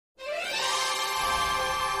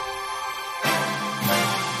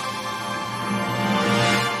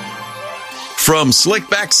From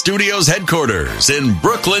Slickback Studios headquarters in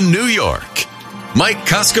Brooklyn, New York, Mike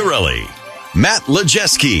Coscarelli, Matt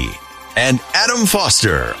Lejeski, and Adam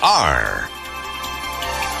Foster are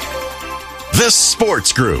the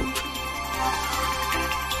Sports Group.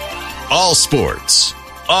 All sports,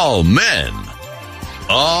 all men,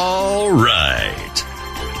 all right.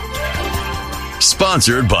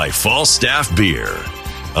 Sponsored by Falstaff Beer,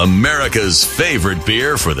 America's favorite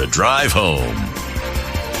beer for the drive home.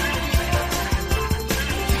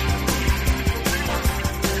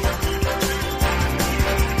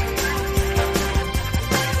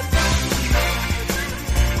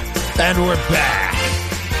 And we're back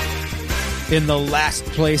in the last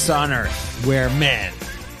place on earth where men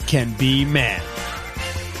can be men.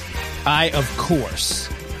 I, of course,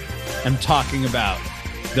 am talking about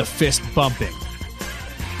the fist bumping,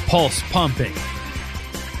 pulse pumping,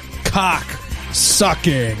 cock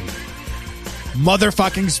sucking,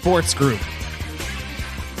 motherfucking Sports Group.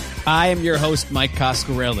 I am your host, Mike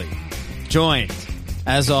Coscarelli, joined,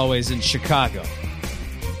 as always, in Chicago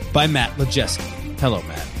by Matt Lejeski. Hello,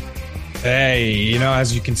 Matt. Hey,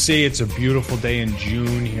 as you can see, it's a beautiful day in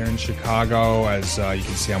June here in Chicago. As you can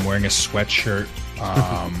see, I'm wearing a sweatshirt.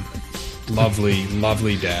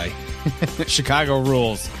 Lovely day. Chicago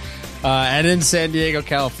rules. And in San Diego,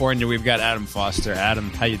 California, we've got Adam Foster.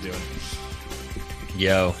 Adam, how you doing?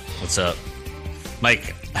 Yo, what's up?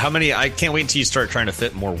 Mike, I can't wait until you start trying to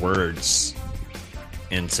fit more words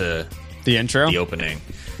into the intro? The opening.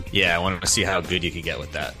 Yeah, I want to see how good you could get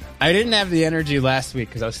with that. I didn't have the energy last week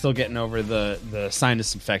because I was still getting over the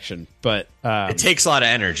sinus infection. But it takes a lot of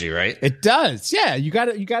energy, right? It does. Yeah, you got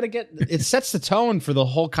to get. It sets the tone for the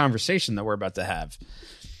whole conversation that we're about to have.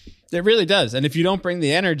 It really does. And if you don't bring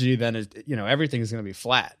the energy, then everything's going to be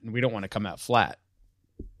flat, and we don't want to come out flat.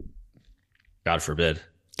 God forbid.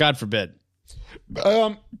 God forbid.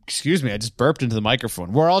 Excuse me, I just burped into the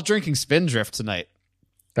microphone. We're all drinking Spindrift tonight.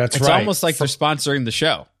 That's it's right. It's almost like they're sponsoring the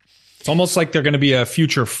show. It's almost like they're going to be a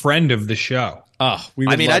future friend of the show. Oh,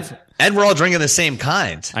 and we're all drinking the same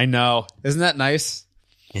kind. I know. Isn't that nice?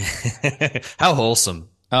 How wholesome.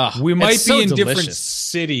 We might be in delicious. Different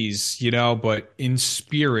cities, but in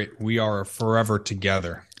spirit, we are forever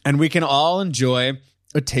together. And we can all enjoy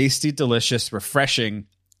a tasty, delicious, refreshing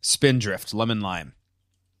Spindrift lemon lime.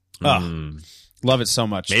 Love it so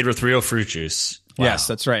much. Made with real fruit juice. Wow. Yes,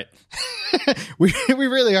 that's right. we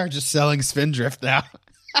really are just selling Spindrift now.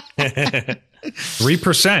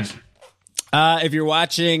 3%. If you're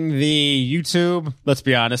watching the YouTube, let's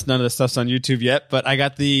be honest, none of the stuff's on YouTube yet, but I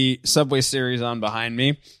got the Subway Series on behind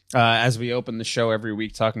me as we open the show every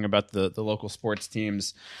week talking about the local sports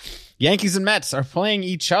teams. Yankees and Mets are playing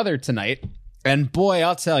each other tonight. And boy,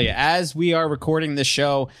 I'll tell you, as we are recording this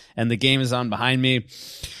show and the game is on behind me,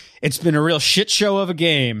 it's been a real shit show of a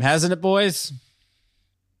game, hasn't it, boys?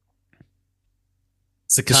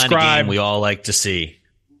 It's the kind of game we all like to see.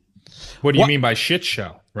 What do you mean by shit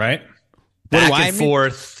show, right? Back and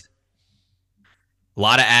forth, a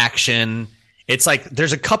lot of action. It's like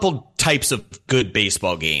there's a couple types of good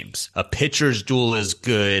baseball games. A pitcher's duel is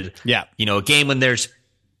good. Yeah. A game when there's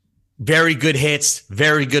very good hits,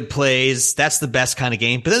 very good plays. That's the best kind of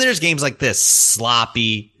game. But then there's games like this.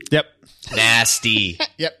 Sloppy. Yep. Nasty.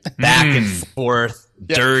 Yep. Back and forth.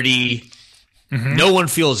 Yep. Dirty. Mm-hmm. No one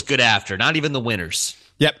feels good after. Not even the winners.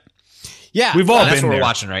 Yep. Yeah. We've all been That's what there. we're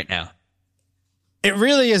watching right now. It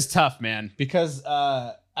really is tough, man, because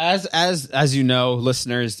as you know,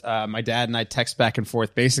 listeners, my dad and I text back and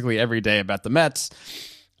forth basically every day about the Mets.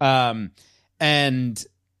 And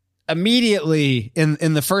immediately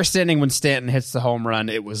in the first inning when Stanton hits the home run,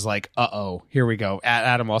 it was like, uh-oh, here we go.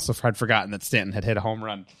 Adam also had forgotten that Stanton had hit a home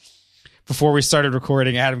run. Before we started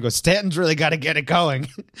recording, Adam goes, Stanton's really got to get it going.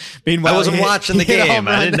 Meanwhile, I wasn't watching the game.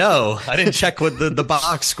 I didn't know. I didn't check with the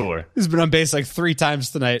box score. He's been on base like 3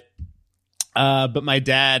 times tonight. But my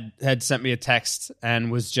dad had sent me a text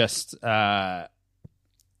and was just I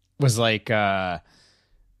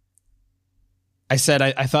said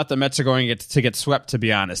I thought the Mets are going to get swept, to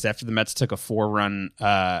be honest, after the Mets took a 4-run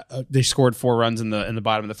they scored 4 runs in the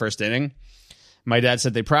bottom of the first inning. My dad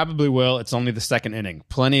said they probably will. It's only the second inning.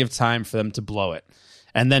 Plenty of time for them to blow it.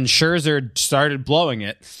 And then Scherzer started blowing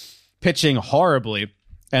it, pitching horribly.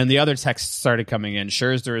 And the other texts started coming in.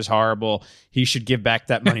 Scherzer is horrible. He should give back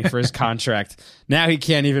that money for his contract. Now he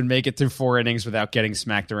can't even make it through 4 innings without getting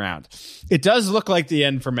smacked around. It does look like the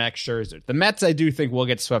end for Max Scherzer. The Mets, I do think, will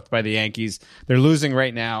get swept by the Yankees. They're losing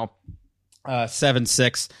right now,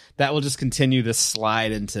 7-6. That will just continue this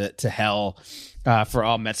slide into hell for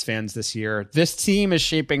all Mets fans this year. This team is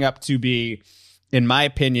shaping up to be, in my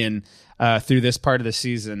opinion, through this part of the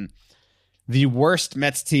season, the worst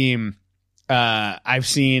Mets team I've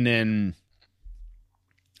seen in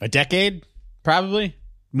a decade, probably,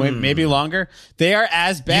 maybe longer. They are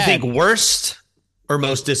as bad. You think worst or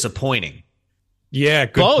most disappointing? Yeah,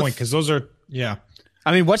 good Both. point. Because those are, yeah.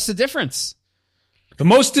 I mean, what's the difference? The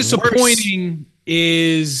most disappointing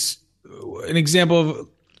is an example of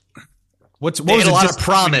they had a lot of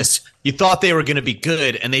promise. You thought they were going to be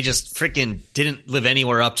good, and they just freaking didn't live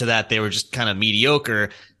anywhere up to that. They were just kind of mediocre.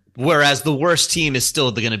 Whereas the worst team is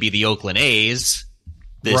still going to be the Oakland A's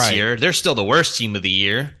this year. They're still the worst team of the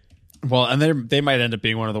year. Well, and they might end up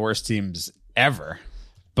being one of the worst teams ever.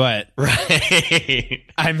 But right,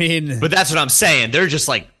 I mean, but that's what I'm saying. They're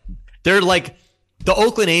like the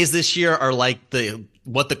Oakland A's this year are like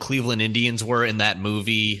what the Cleveland Indians were in that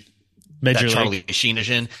movie. Major League. Charlie Sheen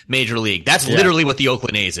is in Major League. That's literally what the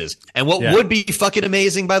Oakland A's is. And what would be fucking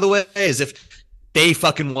amazing, by the way, is if they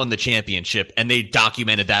fucking won the championship and they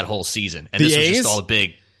documented that whole season. And this was just all a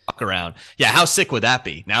big fuck around. Yeah, how sick would that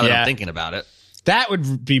be? Now that I'm thinking about it. That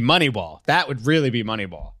would be Moneyball. That would really be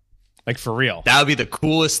Moneyball. Like, for real. That would be the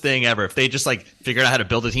coolest thing ever. If they just like figured out how to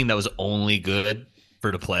build a team that was only good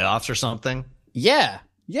for the playoffs or something. Yeah.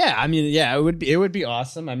 Yeah. I mean, yeah, it would be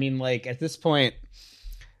awesome. I mean, like, at this point,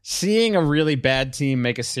 seeing a really bad team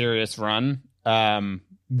make a serious run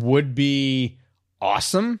would be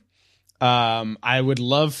awesome. I would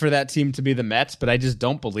love for that team to be the Mets, but I just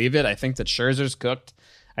don't believe it. I think that Scherzer's cooked.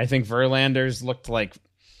 I think Verlander's looked like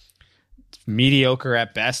mediocre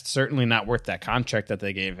at best. Certainly not worth that contract that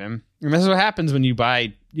they gave him. And this is what happens when you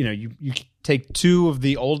buy, you take two of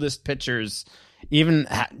the oldest pitchers, even,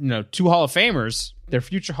 two Hall of Famers. They're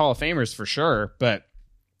future Hall of Famers for sure, but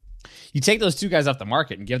you take those two guys off the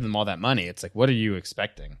market and give them all that money. It's like, what are you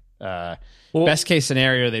expecting? Best case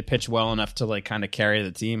scenario, they pitch well enough to like kind of carry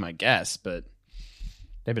the team, I guess, but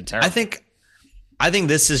they've been terrible. I think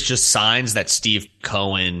this is just signs that Steve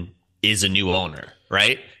Cohen is a new owner,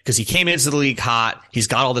 right? Because he came into the league hot. He's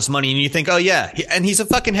got all this money, and you think, oh yeah, and he's a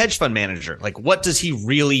fucking hedge fund manager. Like, what does he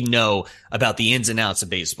really know about the ins and outs of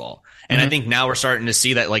baseball? And I think now we're starting to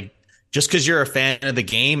see that, like, just because you're a fan of the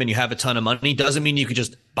game and you have a ton of money doesn't mean you could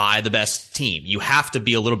just buy the best team. You have to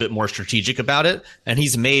be a little bit more strategic about it. And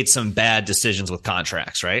he's made some bad decisions with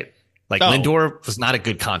contracts, right? Like Lindor was not a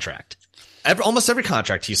good contract. Almost every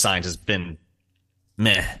contract he signed has been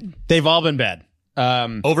meh. They've all been bad.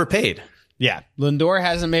 Overpaid. Yeah. Lindor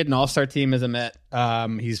hasn't made an all-star team as a Met.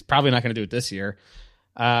 He's probably not going to do it this year.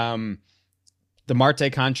 The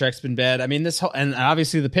Marte contract's been bad. I mean, and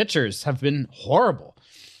obviously the pitchers have been horrible.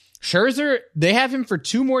 Scherzer, they have him for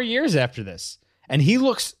 2 more years after this, and he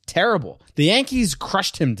looks terrible. The Yankees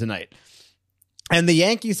crushed him tonight, and the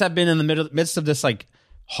Yankees have been in the midst of this like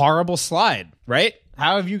horrible slide. Right?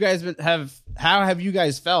 How have you guys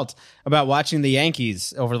felt about watching the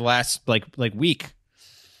Yankees over the last like week?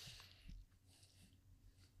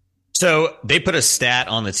 So they put a stat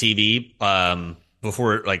on the TV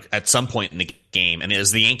before, like at some point in the game, and it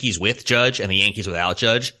was the Yankees with Judge and the Yankees without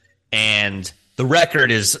Judge, and the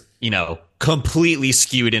record is, completely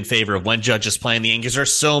skewed in favor of when Judge is playing. The Yankees are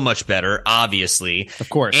so much better, obviously. Of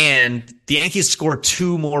course. And the Yankees score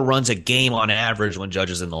 2 more runs a game on average when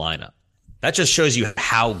Judge is in the lineup. That just shows you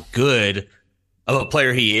how good of a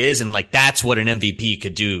player he is. And like, that's what an MVP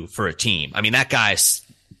could do for a team. I mean, that guy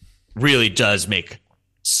really does make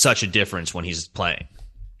such a difference when he's playing.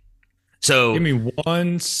 So give me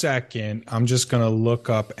 1 second. I'm just going to look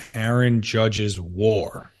up Aaron Judge's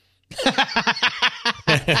WAR.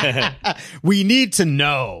 We need to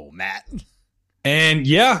know, Matt. And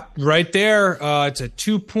yeah, right there, it's a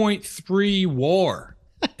 2.3 WAR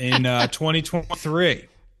in 2023.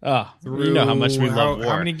 Oh, you know how much we love WAR.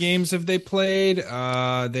 How many games have they played?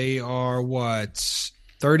 They are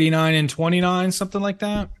 39 and 29, something like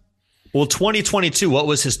that. Well, 2022, what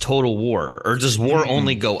was his total WAR? Or does WAR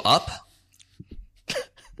only go up?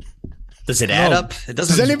 Does it add up? It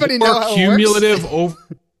doesn't. Does anybody know how cumulative over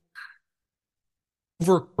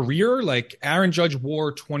career? Like Aaron Judge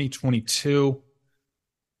WAR 2022.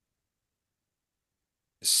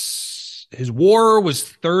 His WAR was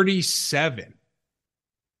 37.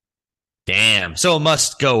 Damn. So it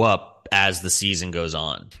must go up as the season goes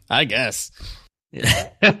on. I guess.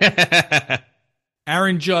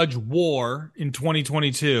 Aaron Judge WAR in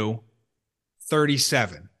 2022,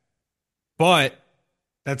 37. But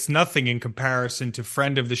that's nothing in comparison to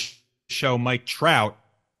friend of the show, Mike Trout,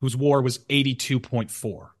 whose WAR was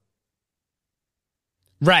 82.4.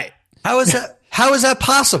 Right. How is that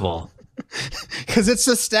possible? Because it's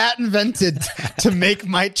a stat invented to make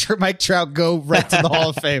Mike Trout go right to the Hall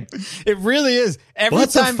of Fame. It really is.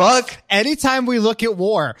 What the fuck? Anytime we look at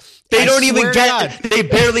WAR, they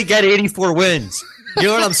barely get 84 wins. You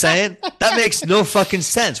know what I'm saying? That makes no fucking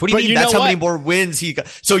sense. What do you mean? That's how many more wins he got.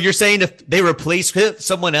 So you're saying if they replace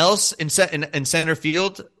someone else in center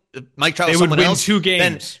field, Mike Trout, they would win 2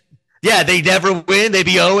 games. Then, they never win. They'd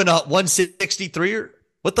be 0-163. Or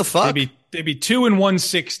what the fuck? They'd be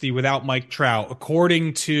 2-160 without Mike Trout,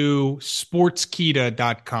 according to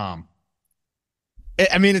Sportskeeda.com.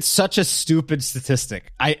 I mean, it's such a stupid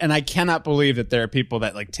statistic. I cannot believe that there are people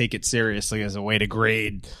that like take it seriously as a way to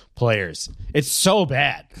grade players. It's so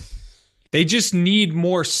bad. They just need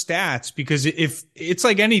more stats because if it's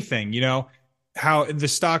like anything, how the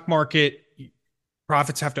stock market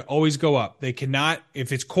profits have to always go up. They cannot,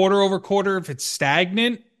 if it's quarter over quarter, if it's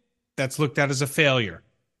stagnant, that's looked at as a failure.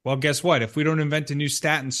 Well, guess what? If we don't invent a new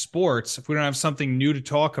stat in sports, if we don't have something new to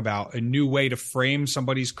talk about, a new way to frame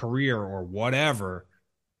somebody's career or whatever,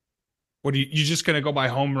 what are you just going to go by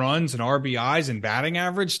home runs and RBIs and batting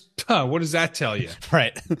average? What does that tell you?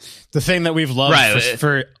 Right. The thing that we've loved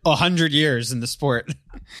for 100 years in the sport.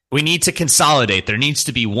 We need to consolidate. There needs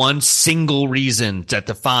to be one single reason that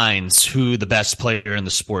defines who the best player in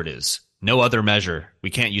the sport is. No other measure. We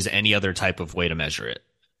can't use any other type of way to measure it.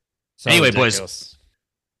 So anyway, ridiculous. Boys.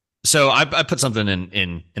 So I put something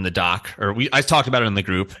in the doc, or I talked about it in the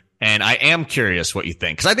group, and I am curious what you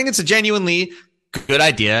think, because I think it's a genuinely good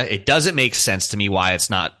idea. It doesn't make sense to me why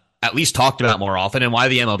it's not at least talked about more often, and why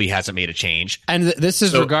the MLB hasn't made a change. And this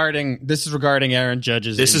is regarding Aaron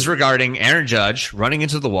Judge's. This is regarding Aaron Judge running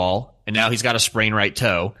into the wall, and now he's got a sprained right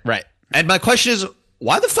toe. Right. And my question is,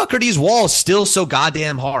 why the fuck are these walls still so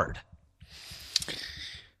goddamn hard?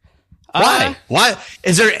 Why? Why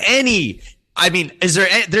is there any? I mean,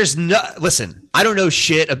 there's no, listen, I don't know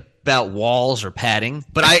shit about walls or padding,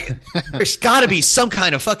 but there's gotta be some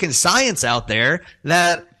kind of fucking science out there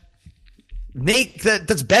that's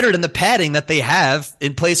better than the padding that they have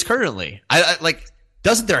in place currently.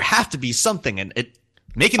 Doesn't there have to be something? And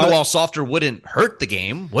making the wall softer wouldn't hurt the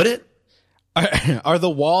game, would it? Are the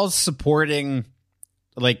walls supporting,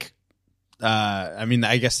 I mean,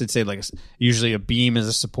 I guess they'd say usually a beam is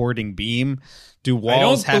a supporting beam. Do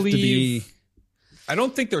walls have to be? I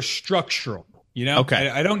don't think they're structural. Okay.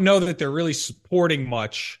 I don't know that they're really supporting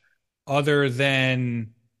much other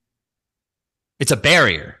than it's a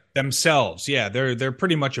barrier themselves. Yeah, they're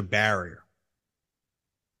pretty much a barrier.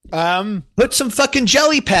 Put some fucking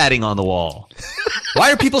jelly padding on the wall.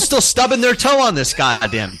 Why are people still stubbing their toe on this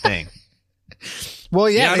goddamn thing? Well,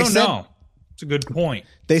 yeah, I don't know. It's a good point.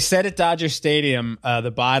 They said at Dodger Stadium,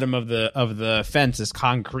 the bottom of the fence is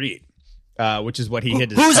concrete. Which is what he hit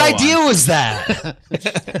his toe on. Whose idea was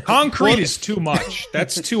that? Concrete is too much.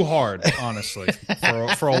 That's too hard, honestly.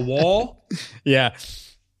 For a wall? Yeah.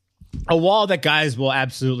 A wall that guys will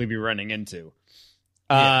absolutely be running into.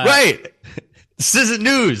 Right. This isn't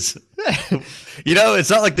news. It's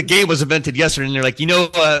not like the game was invented yesterday and they're like,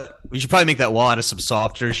 we should probably make that wall out of some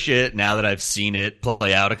softer shit now that I've seen it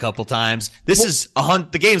play out a couple times.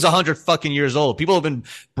 The game's 100 fucking years old. People have been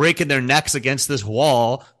breaking their necks against this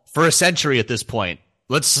wall for a century at this point.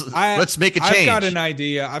 Let's make a change.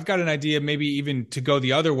 I've got an idea maybe even to go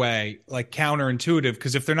the other way, like counterintuitive,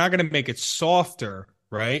 because if they're not going to make it softer,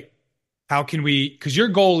 right? How can we, because your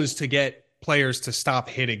goal is to get players to stop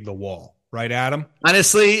hitting the wall, right, Adam?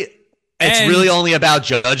 Honestly, it's really only about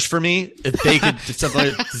Judge for me. If they could,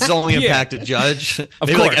 it's only impacted Judge.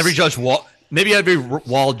 Maybe maybe every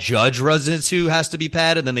wall Judge runs into has to be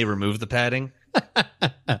padded, then they remove the padding.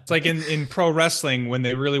 It's like in pro wrestling, when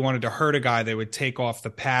they really wanted to hurt a guy, they would take off the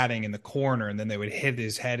padding in the corner and then they would hit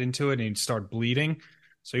his head into it and he'd start bleeding.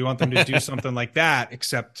 So you want them to do something like that,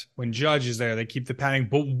 except when Judge is there, they keep the padding.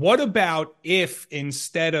 But what about if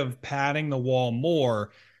instead of padding the wall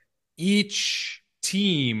more, each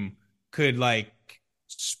team could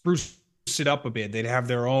spruce it up a bit? They'd have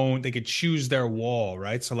their own, they could choose their wall,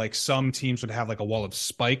 right? So some teams would have a wall of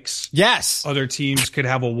spikes. Yes. Other teams could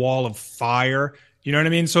have a wall of fire. You know what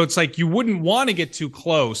I mean? So it's you wouldn't want to get too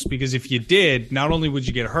close, because if you did, not only would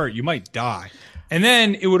you get hurt, you might die. And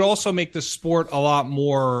then it would also make the sport a lot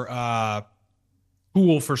more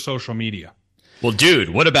cool for social media. Well, dude,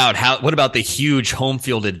 what about the huge home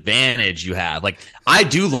field advantage you have? I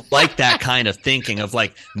do like that kind of thinking of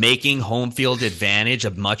making home field advantage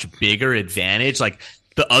a much bigger advantage.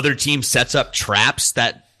 The other team sets up traps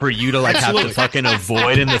that for you to have to fucking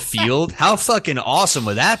avoid in the field. How fucking awesome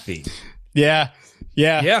would that be? Yeah.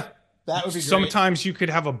 That would be great. Sometimes you could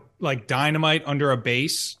have a dynamite under a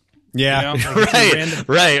base. Yeah.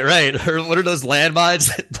 Right. Or what are those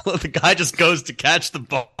landmines? The guy just goes to catch the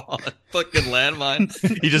ball. Fucking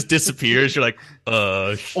landmine. He just disappears. You're like,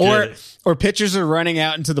 shit. Or pitchers are running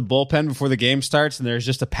out into the bullpen before the game starts, and there's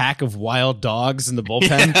just a pack of wild dogs in the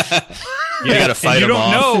bullpen. You got to fight you them don't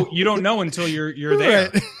off. know. You don't know until you're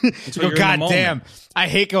there. Until you're in the God moment. damn! I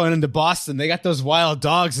hate going into Boston. They got those wild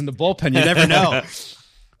dogs in the bullpen. You never know.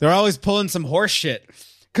 They're always pulling some horse shit.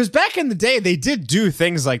 Because back in the day, they did do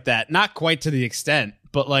things like that. Not quite to the extent,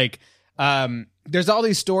 but like, there's all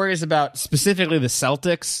these stories about specifically the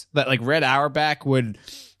Celtics that like Red Auerbach would,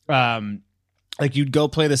 like you'd go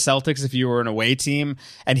play the Celtics if you were an away team,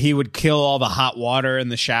 and he would kill all the hot water in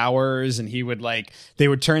the showers, and he would like they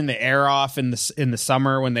would turn the air off in the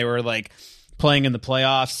summer when they were like playing in the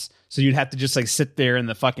playoffs, so you'd have to just like sit there in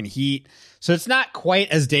the fucking heat. So it's not quite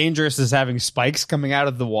as dangerous as having spikes coming out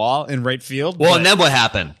of the wall in right field. Well, and then what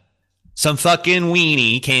happened? Some fucking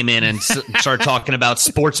weenie came in and started talking about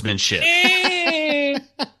sportsmanship.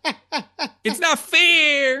 It's not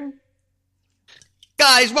fair.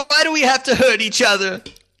 Guys, why do we have to hurt each other?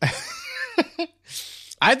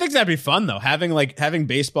 I think that'd be fun though, having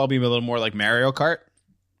baseball be a little more like Mario Kart.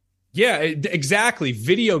 Yeah, exactly.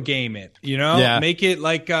 Video game it, Yeah. Make it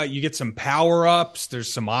like you get some power ups.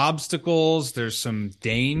 There's some obstacles. There's some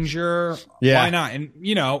danger. Yeah. Why not? And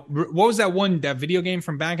what was that video game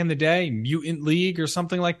from back in the day? Mutant League or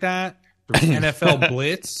something like that. NFL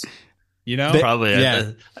Blitz. Probably.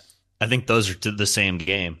 Yeah. I think those are the same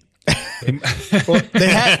game. Well, they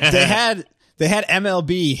had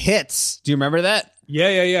MLB Hits. Do you remember that?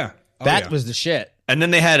 Yeah. That was the shit. And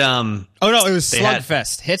then they had Oh no, it was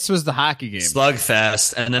Slugfest. Hits was the hockey game.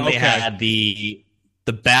 Slugfest, and then they had the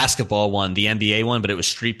basketball one, the NBA one, but it was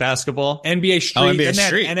street basketball. NBA Street. NBA and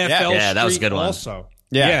Street. NFL Yeah, that was a Street good one. Also.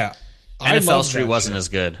 Yeah. I NFL love Street that wasn't shit. as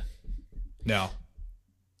good.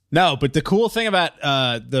 No, but the cool thing about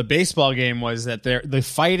the baseball game was that the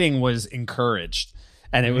fighting was encouraged.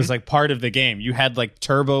 And it was like part of the game. You had like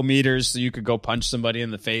turbo meters so you could go punch somebody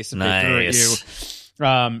in the face if they threw at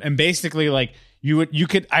you. And basically like you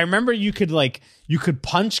could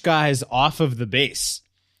punch guys off of the base.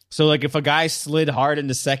 So like if a guy slid hard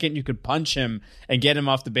into second, you could punch him and get him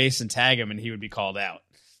off the base and tag him and he would be called out.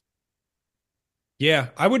 Yeah,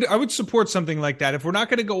 I would support something like that. If we're not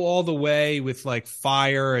going to go all the way with like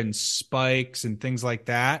fire and spikes and things like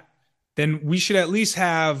that, then we should at least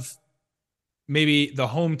have maybe the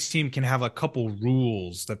home team can have a couple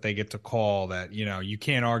rules that they get to call that, you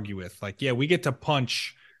can't argue with. Like, yeah, we get to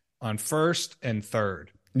punch on first and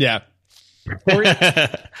third. Yeah. Or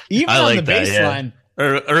even I on like the that, baseline.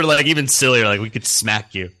 yeah. Or like even sillier, like we could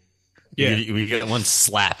smack you. Yeah. We get one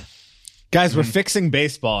slap. Guys, we're fixing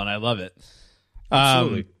baseball and I love it.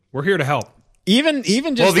 Absolutely. We're here to help. Even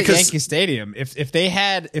just because- at Yankee Stadium, if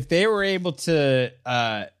they were able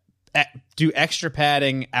to do extra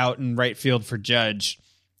padding out in right field for Judge,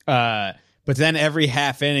 but then every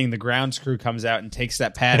half inning the grounds crew comes out and takes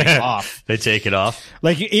that padding off. They take it off.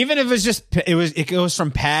 Like even if it goes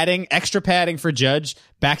from extra padding for Judge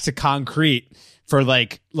back to concrete for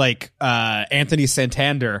like Anthony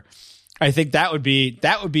Santander. I think that would be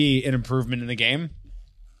an improvement in the game.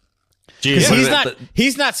 Jeez,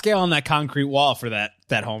 He's not scaling that concrete wall for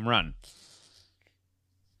that home run.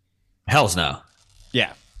 Hell's no.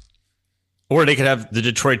 Yeah. Or they could have the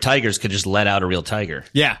Detroit Tigers could just let out a real tiger.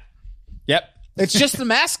 Yeah. Yep. It's just the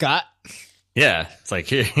mascot. Yeah. It's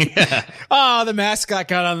like, yeah. Oh, the mascot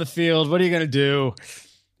got on the field. What are you going to do?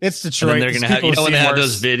 It's And Detroit. then they're going to have, People when they see have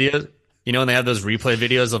worse. those videos, when they have those replay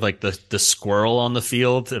videos of like the squirrel on the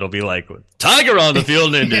field, it'll be like tiger on the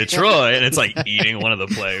field in Detroit. And it's like eating one of the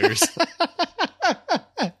players.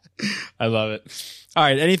 I love it. All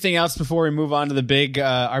right. Anything else before we move on to the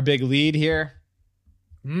our big lead here?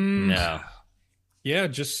 No. Yeah,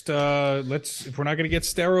 just if we're not going to get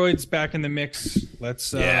steroids back in the mix,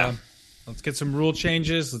 let's get some rule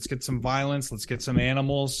changes. Let's get some violence. Let's get some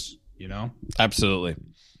animals, Absolutely.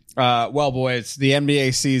 Well, boys, the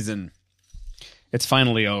NBA season, it's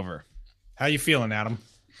finally over. How you feeling, Adam?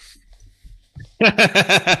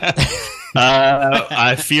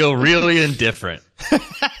 I feel really indifferent.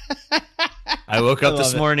 I woke up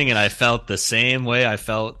this it. morning and I felt the same way I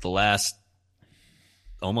felt the last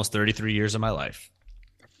almost 33 years of my life.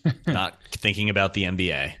 Not thinking about the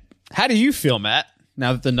NBA. How do you feel, Matt,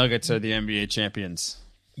 now that the Nuggets are the NBA champions?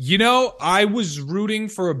 I was rooting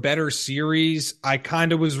for a better series. I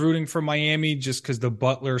kind of was rooting for Miami just because the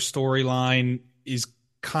Butler storyline is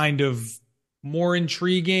kind of more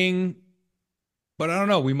intriguing. But I don't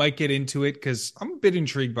know. We might get into it because I'm a bit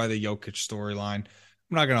intrigued by the Jokic storyline.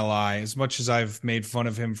 I'm not going to lie. As much as I've made fun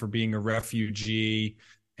of him for being a refugee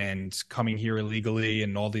and coming here illegally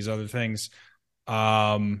and all these other things,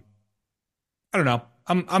 I don't know.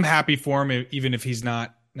 I'm happy for him, even if he's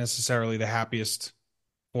not necessarily the happiest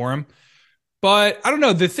for him. But I don't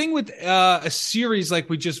know. The thing with a series like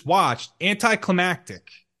we just watched, anticlimactic.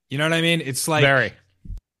 You know what I mean? It's like Very.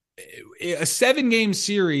 A 7-game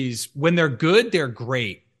series. When they're good, they're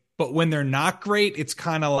great. But when they're not great, it's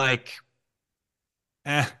kind of like,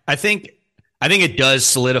 I think it does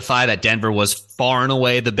solidify that Denver was far and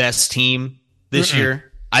away the best team this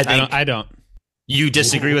year. I don't. You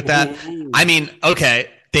disagree with that? I mean, okay,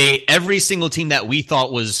 every single team that we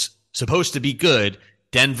thought was supposed to be good,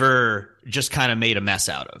 Denver just kind of made a mess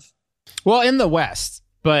out of. Well, in the West,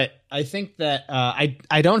 but I think that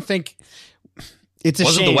I don't think it's a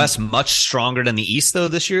Wasn't shame. the West much stronger than the East though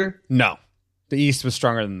this year? No, the East was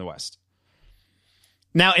stronger than the West.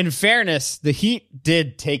 Now, in fairness, the Heat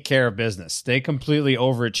did take care of business. They completely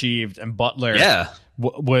overachieved, and Butler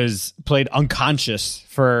was played unconscious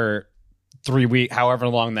for 3 weeks, however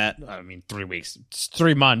long 3 weeks,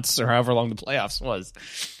 3 months, or however long the playoffs was.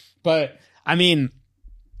 But I mean,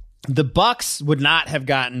 the Bucks would not have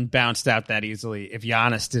gotten bounced out that easily if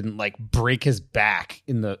Giannis didn't like break his back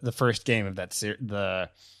in the first game of that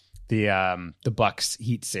the Bucks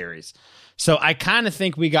Heat series. So I kind of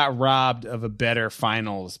think we got robbed of a better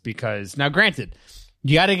finals because now, granted,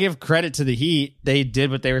 you got to give credit to the Heat. They did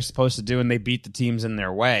what they were supposed to do and they beat the teams in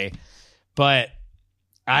their way. But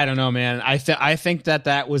I don't know, man. I think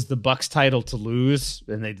that was the Bucks title to lose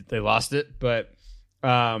and they lost it. But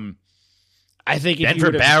I think if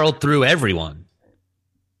Denver barreled through everyone.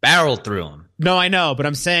 Barreled through them. No, I know, but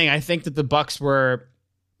I'm saying I think that the Bucks were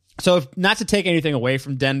not to take anything away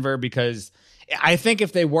from Denver, because I think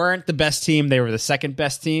if they weren't the best team, they were the second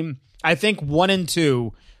best team. I think 1 and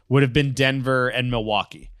 2 would have been Denver and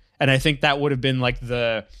Milwaukee, and I think that would have been like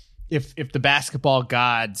if the basketball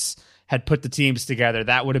gods had put the teams together,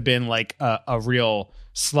 that would have been like a real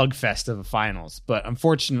slugfest of the finals. But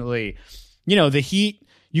unfortunately, the Heat,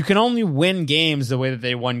 you can only win games the way that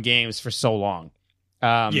they won games for so long.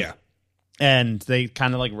 And they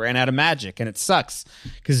kind of like ran out of magic, and it sucks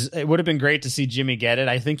because it would have been great to see Jimmy get it.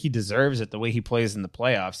 I think he deserves it the way he plays in the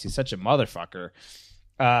playoffs. He's such a motherfucker.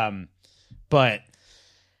 But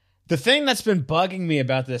the thing that's been bugging me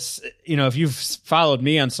about this, if you've followed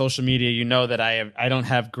me on social media, you know that I don't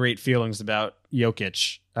have great feelings about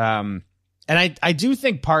Jokic. And I do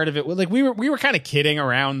think part of it, like we were kind of kidding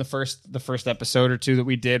around the first episode or two that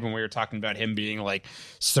we did when we were talking about him being like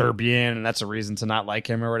Serbian and that's a reason to not like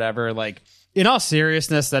him or whatever. Like, in all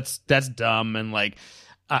seriousness, that's dumb, and like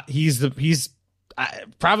he's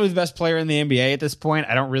probably the best player in the NBA at this point.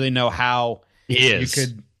 I don't really know how he is. You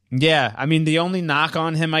could. Yeah, I mean, the only knock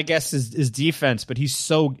on him, I guess, is defense, but he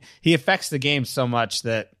affects the game so much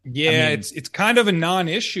that it's kind of a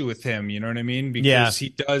non-issue with him. You know what I mean? Because he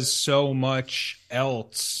does so much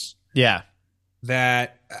else. Yeah,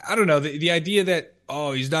 that I don't know the idea that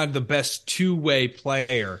he's not the best two-way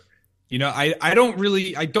player. I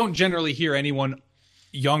don't generally hear anyone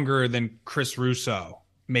younger than Chris Russo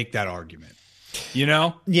make that argument.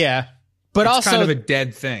 Yeah, but it's also kind of a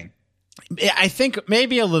dead thing. I think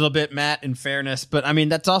maybe a little bit, Matt, in fairness, but I mean,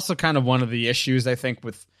 that's also kind of one of the issues I think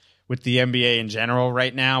with the NBA in general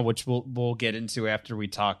right now, which we'll get into after we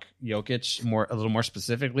talk Jokic a little more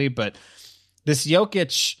specifically. But this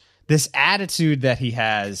Jokic, this attitude that he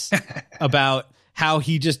has about how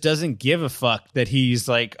he just doesn't give a fuck that he's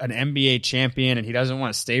like an NBA champion and he doesn't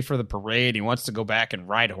want to stay for the parade. He wants to go back and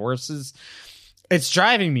ride horses. It's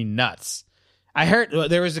driving me nuts. I heard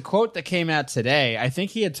there was a quote that came out today. I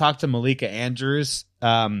think he had talked to Malika Andrews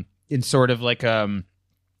in sort of like a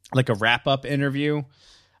wrap-up interview.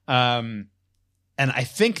 And I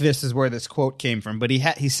think this is where this quote came from. But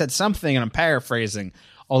he said something, and I'm paraphrasing,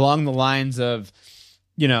 along the lines of,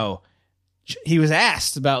 he was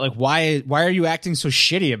asked about like why are you acting so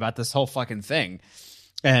shitty about this whole fucking thing?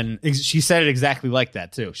 And she said it exactly like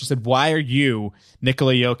that too. She said, "Why are you,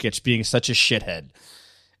 Nikola Jokic, being such a shithead?"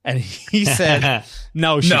 And he said,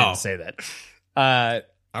 no, she didn't say that.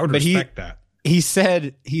 I would respect that. He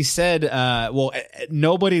said, well,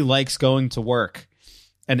 nobody likes going to work,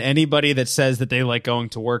 and anybody that says that they like going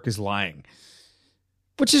to work is lying,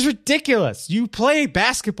 which is ridiculous. You play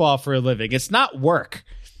basketball for a living. It's not work.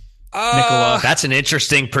 Nikola. That's an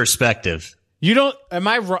interesting perspective. You don't, am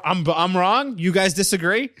I wrong? I'm wrong. You guys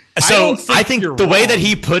disagree? So I think the way that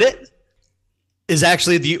he put it is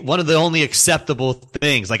actually one of the only acceptable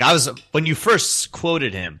things. Like when you first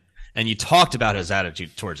quoted him and you talked about his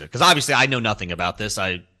attitude towards it, because obviously I know nothing about this.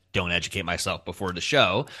 I don't educate myself before the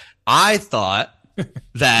show. I thought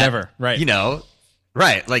that never, right.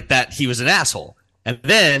 Right. Like that he was an asshole. And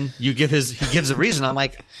then he gives a reason. I'm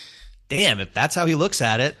like, damn, if that's how he looks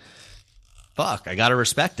at it, fuck, I got to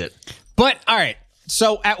respect it. But all right.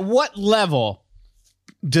 So at what level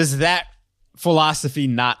does that philosophy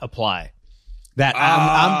not apply? that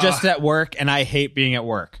I'm just at work and I hate being at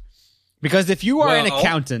work. Because if you are an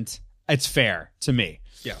accountant, it's fair to me.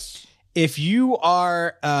 Yes. If you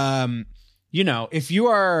are, if you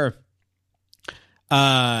are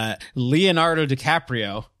Leonardo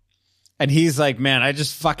DiCaprio and he's like, man, I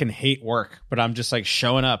just fucking hate work, but I'm just like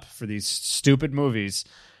showing up for these stupid movies.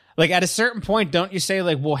 Like at a certain point, don't you say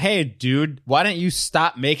like, well, hey, dude, why don't you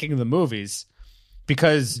stop making the movies?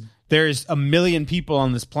 Because there's a million people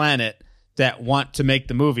on this planet that want to make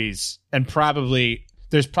the movies. And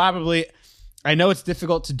there's probably, I know it's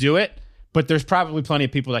difficult to do it, but there's probably plenty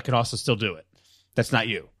of people that could also still do it. That's not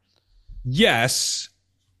you. Yes.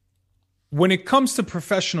 When it comes to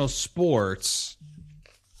professional sports,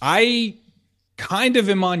 I kind of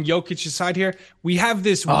am on Jokic's side here. We have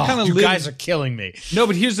this. You guys are killing me. No,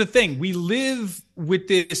 but here's the thing: we live with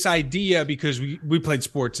this idea because we played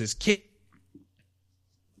sports as kids,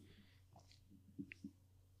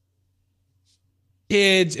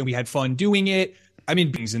 and we had fun doing it. I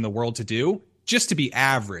mean, things in the world to do just to be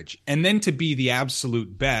average, and then to be the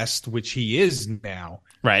absolute best, which he is now.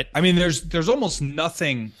 Right. I mean, there's almost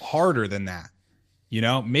nothing harder than that. You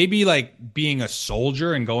know, maybe like being a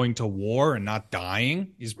soldier and going to war and not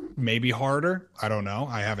dying is maybe harder. I don't know.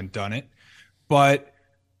 I haven't done it. But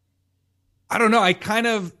I don't know.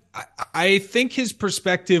 I think his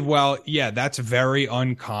perspective, well, yeah, that's very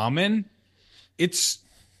uncommon.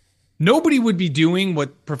 Nobody would be doing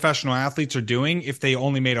what professional athletes are doing if they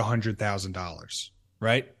only made $100,000,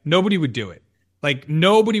 right? Nobody would do it. Like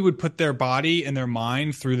nobody would put their body and their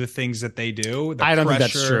mind through the things that they do. I don't think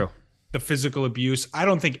that's true. The physical abuse. I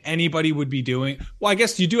don't think anybody would be doing. Well, I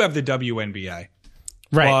guess you do have the WNBA,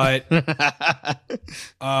 right? But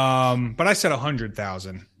I said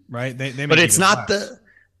 100,000, right? They but it's not less.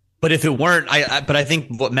 But if it weren't, but I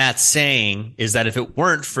think what Matt's saying is that if it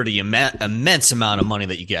weren't for the immense amount of money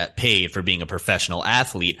that you get paid for being a professional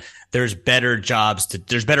athlete, there's better jobs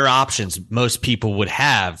there's better options most people would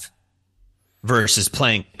have versus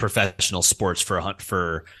playing professional sports for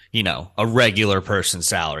a regular person's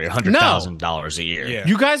salary, $100,000 a year. Yeah.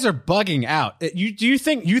 You guys are bugging out. Do you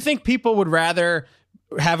think people would rather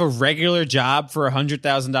have a regular job for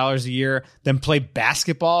 $100,000 a year than play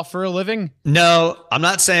basketball for a living? No, I'm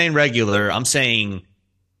not saying regular. I'm saying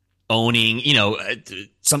owning,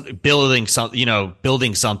 building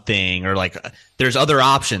something, or like there's other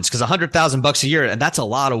options, because $100,000 a year, and that's a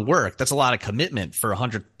lot of work. That's a lot of commitment for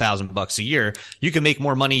 $100,000 a year. You can make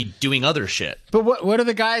more money doing other shit. But what do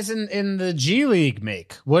the guys in the G League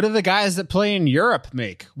make? What do the guys that play in Europe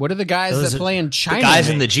make? What do the guys that play in China the guys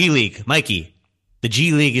make? In the G League, Mikey, the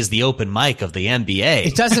G League is the open mic of the NBA.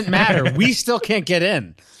 It doesn't matter. We still can't get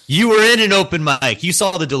in. You were in an open mic. You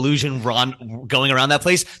saw the delusion going around that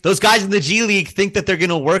place. Those guys in the G League think that they're going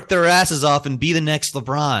to work their asses off and be the next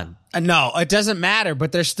LeBron. No, it doesn't matter.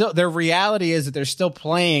 But their reality is that they're still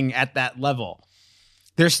playing at that level.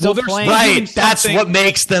 They're still playing. Right. That's what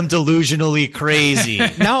makes them delusionally crazy.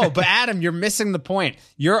 No, but Adam, you're missing the point.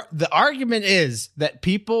 The argument is that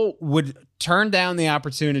people would turn down the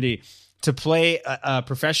opportunity to play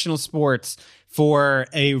professional sports for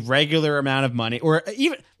a regular amount of money, or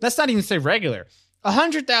even, let's not even say regular.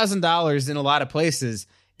 $100,000 in a lot of places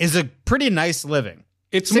is a pretty nice living.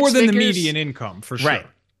 It's more than the median income, for sure. Right.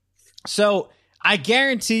 So I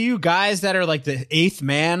guarantee you guys that are like the eighth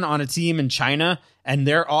man on a team in China, and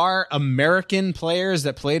there are American players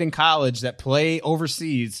that played in college that play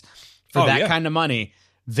overseas for kind of money,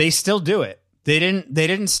 they still do it. They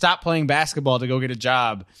didn't stop playing basketball to go get a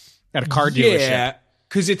job at a car dealership. Yeah.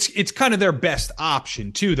 Because it's kind of their best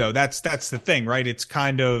option too, though. That's the thing, right? It's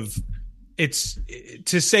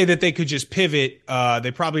to say that they could just pivot.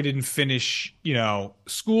 They probably didn't finish,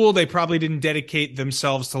 school. They probably didn't dedicate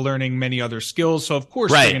themselves to learning many other skills. So of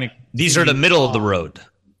course, right. These are the middle of the road.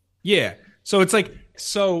 Yeah. So it's like,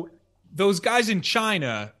 those guys in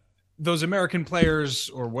China, those American players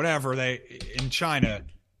or whatever in China,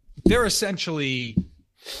 they're essentially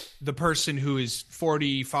the person who is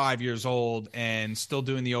 45 years old and still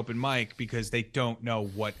doing the open mic because they don't know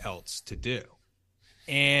what else to do.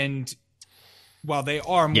 And while they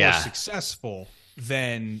are more successful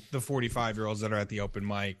than the 45-year-olds that are at the open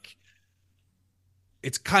mic,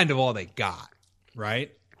 it's kind of all they got,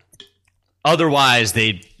 right? Otherwise,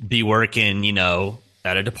 they'd be working,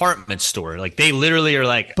 at a department store. Like, they literally are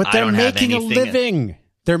like, but they're making a living.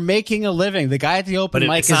 They're making a living. The guy at the open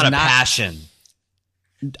mic is not a passion.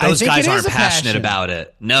 Those guys aren't passionate about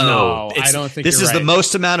it. No, I don't think this is the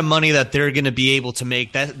most amount of money that they're going to be able to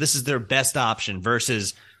make. This is their best option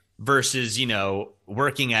versus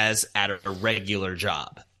working at a regular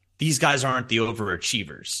job. These guys aren't the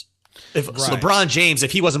overachievers. So LeBron James,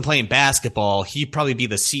 if he wasn't playing basketball, he'd probably be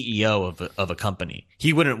the CEO of a company.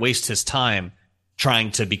 He wouldn't waste his time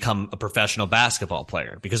trying to become a professional basketball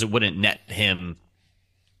player because it wouldn't net him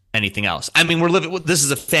anything else. I mean, this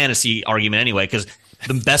is a fantasy argument anyway, because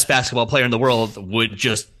the best basketball player in the world would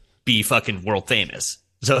just be fucking world famous.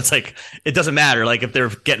 So it's like, it doesn't matter. Like if they're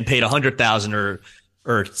getting paid 100,000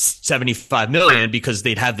 or 75 million, because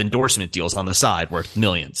they'd have endorsement deals on the side worth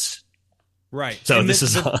millions. Right. So and this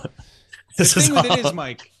is the thing with it is,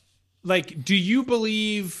 Mike, like, do you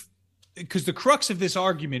believe, because the crux of this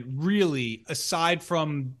argument really, aside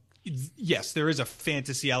from, yes, there is a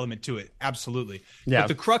fantasy element to it. Absolutely. Yeah. But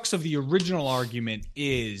the crux of the original argument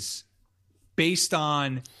is based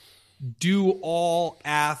on, do all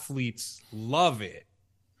athletes love it?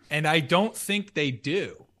 And I don't think they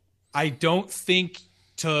do. I don't think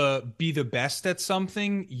to be the best at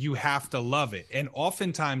something, you have to love it. And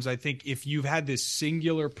oftentimes, I think if you've had this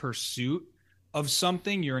singular pursuit of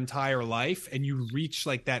something your entire life and you reach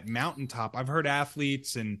like that mountaintop, I've heard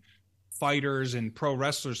athletes and fighters and pro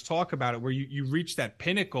wrestlers talk about it, where you reach that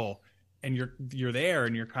pinnacle and you're there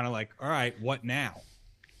and you're kind of like, all right, what now?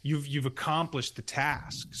 You've accomplished the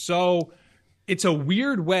task. So it's a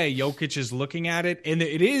weird way Jokic is looking at it, and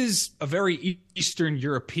it is a very Eastern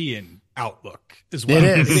European outlook as well.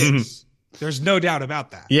 It is. There's no doubt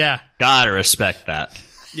about that. Yeah. Gotta respect that.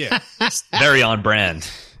 Yeah, Very on brand.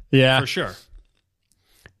 Yeah. for sure.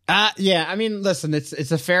 Yeah. I mean, listen,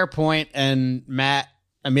 it's a fair point, and Matt,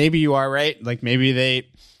 maybe you are right. Like maybe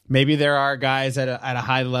there are guys at a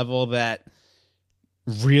high level that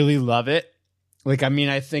really love it. Like, I mean,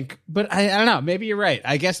 I think, but I don't know. Maybe you're right.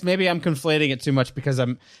 I guess maybe I'm conflating it too much, because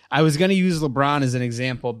I was going to use LeBron as an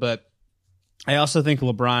example, but I also think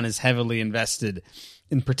LeBron is heavily invested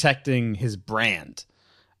in protecting his brand.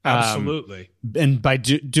 Absolutely. And by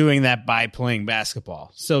doing that by playing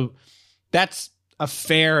basketball. So that's a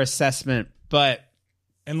fair assessment, but.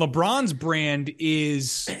 And LeBron's brand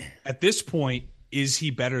is, at this point, is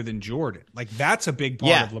he better than Jordan? Like, that's a big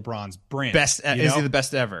part of LeBron's brand. Is he the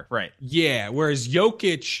best ever? Right. Yeah. Whereas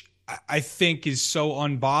Jokic, I think, is so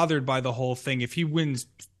unbothered by the whole thing. If he wins,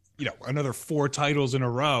 another 4 titles in a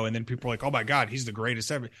row, and then people are like, oh my God, he's the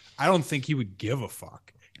greatest ever, I don't think he would give a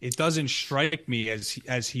fuck. It doesn't strike me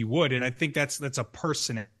as he would. And I think that's a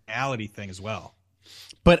personality thing as well.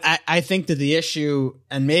 But I think that the issue,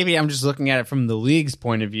 and maybe I'm just looking at it from the league's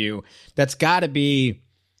point of view, that's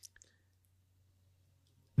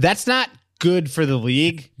not good for the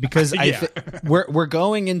league, because we're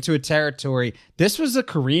going into a territory. This was a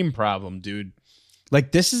Kareem problem, dude.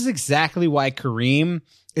 Like, this is exactly why Kareem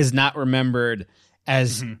is not remembered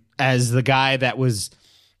as the guy that was,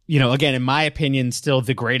 again, in my opinion, still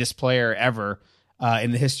the greatest player ever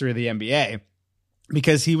in the history of the NBA,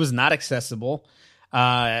 because he was not accessible.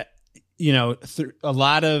 A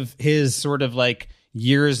lot of his sort of like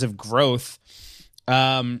years of growth,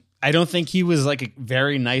 I don't think he was like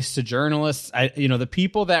very nice to journalists. The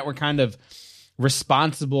people that were kind of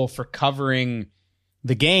responsible for covering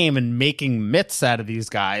the game and making myths out of these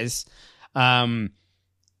guys, Kareem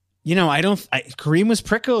was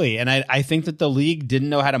prickly, and I think that the league didn't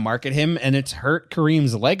know how to market him, and it's hurt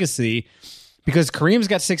Kareem's legacy, because Kareem's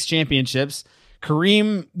got 6 championships.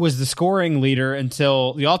 Kareem was the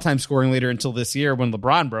all-time scoring leader until this year when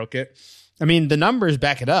LeBron broke it. I mean, the numbers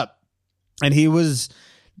back it up, and he was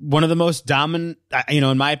one of the most dominant,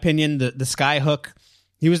 in my opinion, the sky hook,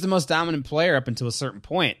 he was the most dominant player up until a certain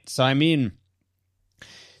point. So, I mean,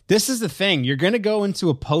 this is the thing. You're going to go into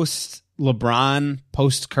a post-LeBron,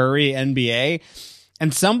 post-Curry NBA,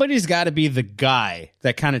 and somebody's got to be the guy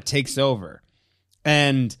that kind of takes over.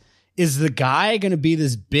 And is the guy going to be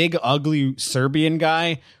this big, ugly Serbian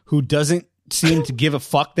guy who doesn't seem to give a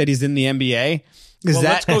fuck that he's in the NBA? Is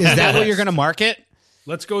that what you're going to market?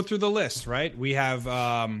 Let's go through the list, right? We have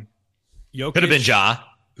Jokic. Could have been Ja.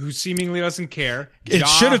 Who seemingly doesn't care. It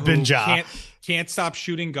should have been Ja. Can't stop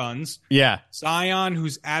shooting guns. Yeah. Zion,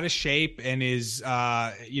 who's out of shape and is,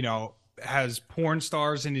 has porn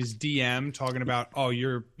stars in his DM talking about, oh,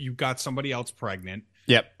 you got somebody else pregnant.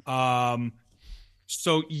 Yep.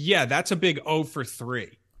 So, yeah, that's a big 0 for 3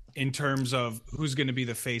 in terms of who's going to be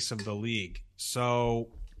the face of the league. So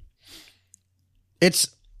it's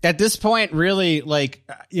at this point really like,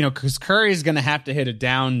 because Curry's going to have to hit a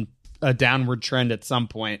downward trend at some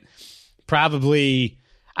point. Probably,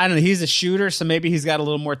 I don't know, he's a shooter, so maybe he's got a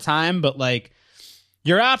little more time, but like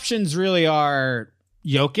your options really are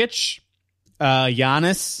Jokic,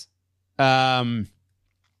 Giannis.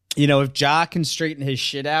 If Ja can straighten his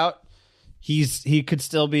shit out, he could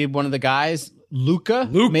still be one of the guys. Luka,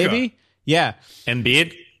 maybe. Yeah.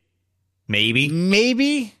 Embiid,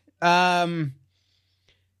 maybe. Embiid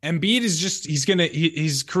is just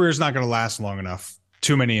his career's not gonna last long enough.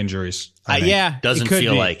 Too many injuries. Yeah, doesn't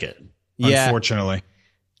feel like it. Yeah. Unfortunately.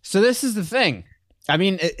 So this is the thing. I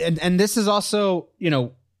mean, and this is also,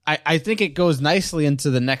 I think it goes nicely into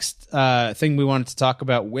the next thing we wanted to talk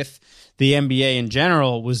about with the NBA in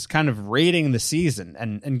general, was kind of rating the season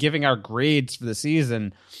and giving our grades for the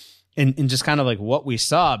season and just kind of like what we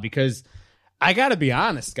saw. Because I got to be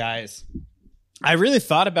honest, guys, I really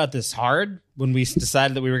thought about this hard when we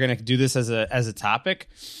decided that we were going to do this as a topic.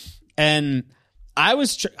 And I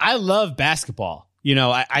love basketball.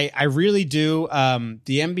 I really do.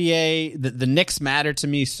 The NBA, the Knicks matter to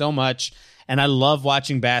me so much. And I love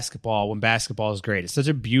watching basketball when basketball is great. It's such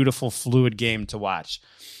a beautiful, fluid game to watch.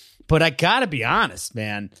 But I gotta be honest,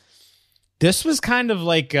 man. This was kind of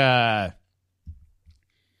like a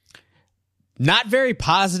not very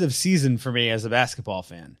positive season for me as a basketball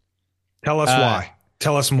fan. Tell us why.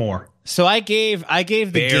 Tell us more. So I gave the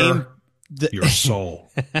game your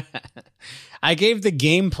soul. I gave the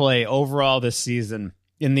gameplay overall this season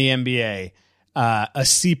in the NBA a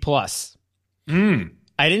C+.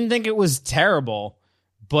 I didn't think it was terrible,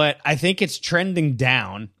 but I think it's trending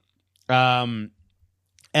down. And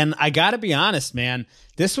I got to be honest, man,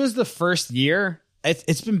 this was the first year.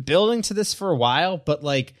 It's been building to this for a while, but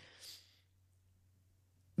like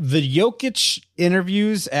the Jokic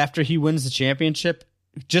interviews after he wins the championship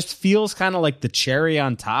just feels kind of like the cherry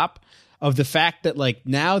on top of the fact that like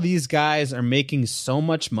now these guys are making so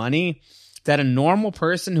much money that a normal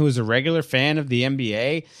person who is a regular fan of the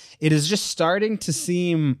NBA, it is just starting to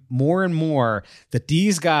seem more and more that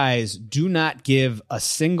these guys do not give a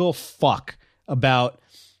single fuck about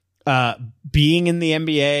being in the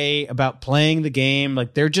NBA, about playing the game.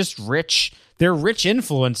 Like they're just rich. They're rich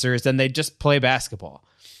influencers and they just play basketball.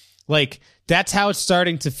 Like that's how it's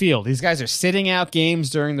starting to feel. These guys are sitting out games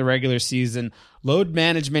during the regular season. Load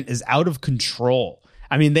management is out of control.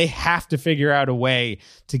 I mean, they have to figure out a way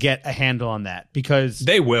to get a handle on that because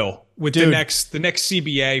they will. With the next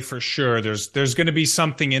CBA for sure, there's going to be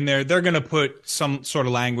something in there. They're going to put some sort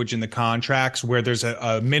of language in the contracts where there's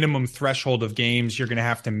a minimum threshold of games you're going to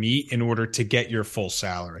have to meet in order to get your full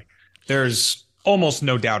salary. There's almost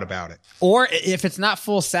no doubt about it. Or if it's not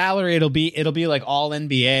full salary, it'll be like all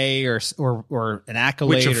NBA or an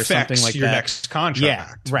accolade or something like your that. Next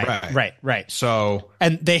contract. Yeah, right. So,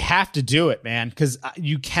 and they have to do it, man, because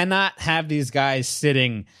you cannot have these guys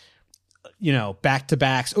sitting, back to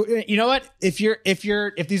backs. You know what? If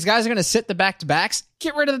these guys are going to sit the back to backs,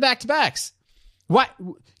 get rid of the back to backs. Why?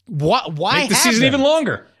 Make the season even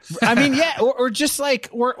longer. I mean, yeah, or just like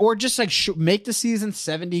make the season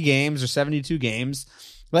 70 games or 72 games.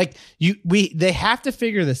 Like they have to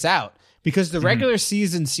figure this out because the regular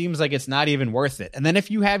season seems like it's not even worth it. And then if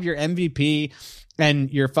you have your MVP and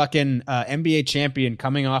your fucking NBA champion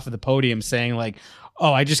coming off of the podium saying like,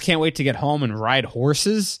 "Oh, I just can't wait to get home and ride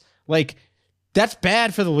horses," like that's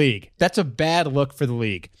bad for the league. That's a bad look for the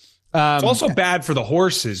league. It's also bad for the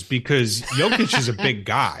horses because Jokic is a big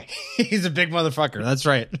guy. He's a big motherfucker. That's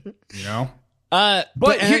right. But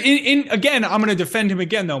again, I'm going to defend him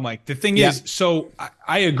again, though, Mike. The thing is, so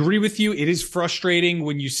I agree with you. It is frustrating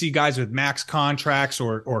when you see guys with max contracts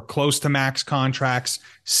or close to max contracts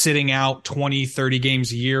sitting out 20, 30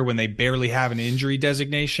 games a year when they barely have an injury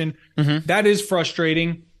designation. That is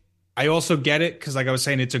frustrating. I also get it because, like I was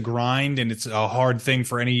saying, it's a grind and it's a hard thing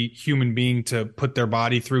for any human being to put their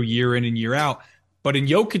body through year in and year out. But in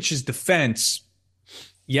Jokic's defense,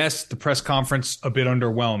 yes, the press conference a bit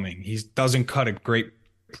underwhelming. He doesn't cut a great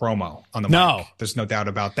promo on the mic. There's no doubt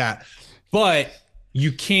about that. But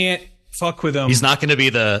you can't fuck with him. He's not going to be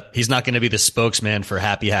the spokesman for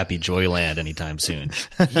Happy Joyland anytime soon.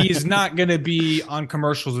 He's not going to be on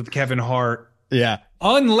commercials with Kevin Hart. Yeah.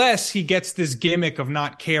 Unless he gets this gimmick of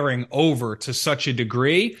not caring over to such a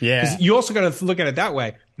degree. Yeah. 'Cause you also got to look at it that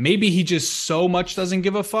way. Maybe he just so much doesn't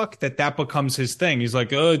give a fuck that becomes his thing. He's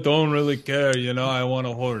like, oh, I don't really care. I want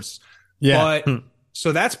a horse. Yeah. But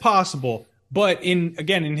so that's possible. But in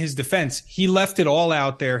his defense, he left it all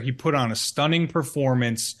out there. He put on a stunning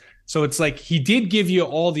performance. So it's like he did give you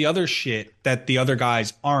all the other shit that the other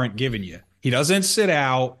guys aren't giving you. He doesn't sit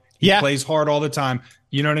out. He plays hard all the time.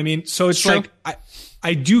 You know what I mean? So it's True. like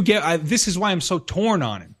I do get this is why I'm so torn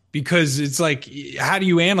on him, because it's like, how do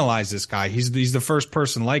you analyze this guy? He's the first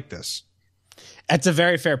person like this. That's a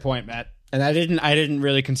very fair point, Matt. And I didn't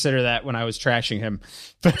really consider that when I was trashing him.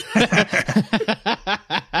 But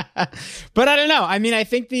I don't know. I mean, I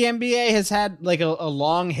think the NBA has had like a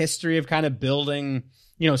long history of kind of building,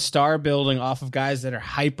 star building off of guys that are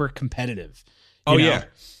hyper competitive. You know? Yeah.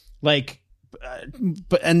 Like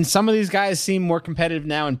and some of these guys seem more competitive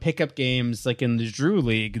now in pickup games, like in the Drew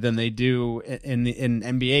League, than they do in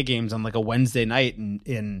NBA games on like a Wednesday night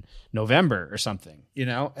in November or something,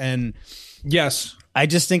 And yes, I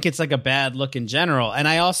just think it's like a bad look in general. And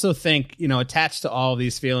I also think, attached to all of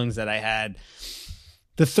these feelings that I had,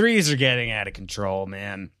 the threes are getting out of control,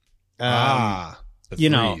 man. The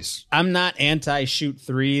threes. I'm not anti-shoot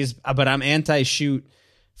threes, but I'm anti-shoot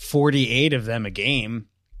 48 of them a game.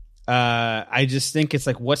 I just think it's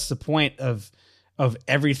like, what's the point of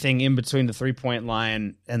everything in between the 3-point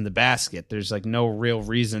line and the basket? There's like no real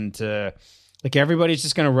reason to, like, everybody's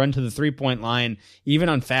just going to run to the 3-point line, even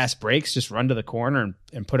on fast breaks, just run to the corner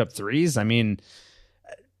and put up threes. I mean,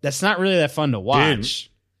 that's not really that fun to watch.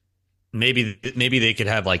 Maybe they could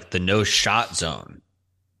have like the no shot zone.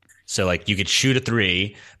 So like you could shoot a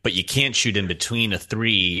three, but you can't shoot in between a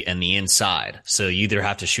three and the inside. So you either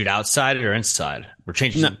have to shoot outside or inside. We're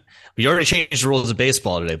changing. No. We already changed the rules of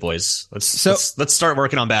baseball today, boys. Let's start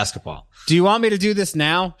working on basketball. Do you want me to do this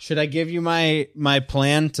now? Should I give you my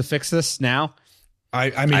plan to fix this now?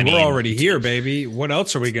 I mean, we're already here, baby. What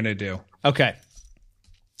else are we going to do? Okay.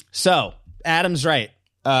 So Adam's right.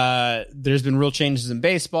 There's been rule changes in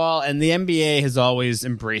baseball, and the NBA has always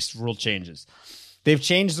embraced rule changes. They've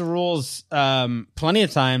changed the rules plenty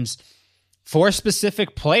of times for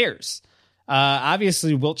specific players.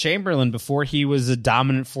 Obviously, Wilt Chamberlain, before he was a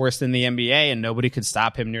dominant force in the NBA and nobody could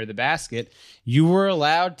stop him near the basket, you were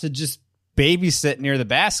allowed to just babysit near the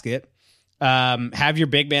basket, have your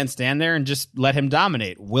big man stand there and just let him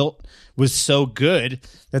dominate. Wilt was so good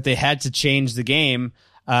that they had to change the game.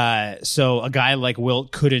 So a guy like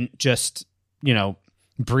Wilt couldn't just,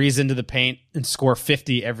 breeze into the paint and score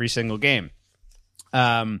 50 every single game.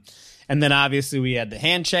 And then obviously we had the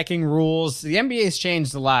hand checking rules. The NBA's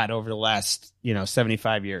changed a lot over the last,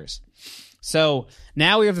 75 years. So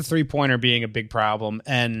now we have the 3-pointer being a big problem,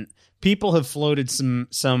 and people have floated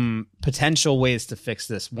some potential ways to fix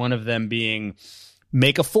this. One of them being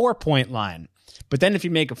make a 4-point line. But then if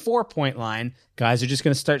you make a 4-point line, guys are just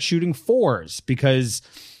going to start shooting fours because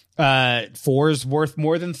 4 is worth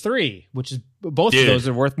more than 3, which is both of those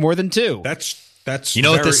are worth more than 2. That's this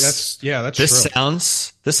true.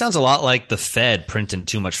 This sounds a lot like the Fed printing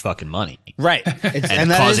too much fucking money, right? and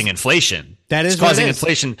causing inflation. That is causing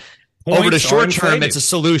inflation. Over the short term, inflated. it's a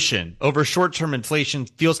solution. Over short term, inflation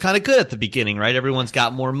feels kind of good at the beginning, right? Everyone's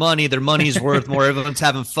got more money. Their money's worth more. Everyone's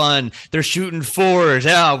having fun. They're shooting fours.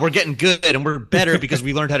 Yeah, we're getting good and we're better because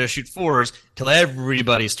we learned how to shoot fours till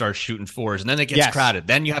everybody starts shooting fours. And then it gets crowded.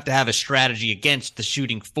 Then you have to have a strategy against the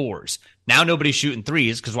shooting fours. Now nobody's shooting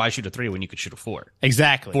threes because why shoot a 3 when you could shoot a 4?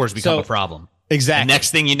 Exactly. 4s become a problem. Exactly. And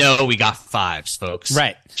next thing you know, we got 5s, folks.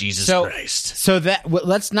 Right. Jesus Christ. So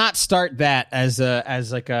let's not start that as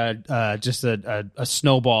just a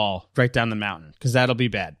snowball right down the mountain, because that'll be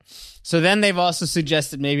bad. So then they've also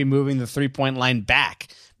suggested maybe moving the 3-point line back,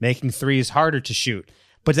 making 3s harder to shoot.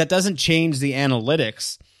 But that doesn't change the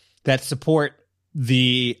analytics that support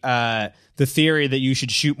the theory that you should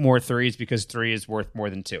shoot more 3s because 3 is worth more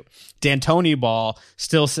than 2. D'Antoni Ball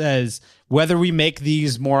still says whether we make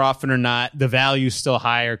these more often or not, the value's still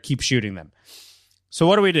higher. Keep shooting them. So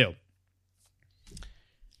what do?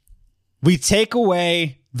 We take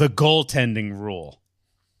away the goaltending rule.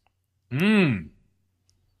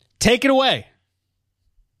 Take it away.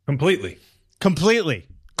 Completely.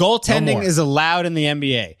 Goaltending is allowed in the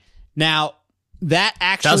NBA. Now, that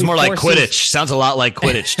actually sounds more like Quidditch. Sounds a lot like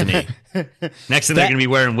Quidditch to me. Next thing they're going to be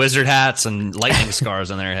wearing wizard hats and lightning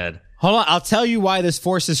scars on their head. Hold on. I'll tell you why this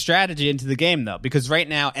forces strategy into the game, though, because right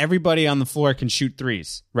now everybody on the floor can shoot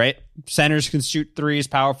 3s, right? Centers can shoot 3s.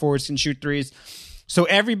 Power forwards can shoot 3s. So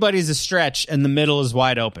everybody's a stretch and the middle is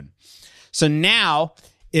wide open. So now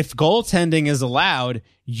if goaltending is allowed,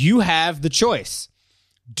 you have the choice.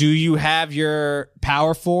 Do you have your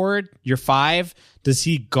power forward, your 5? Does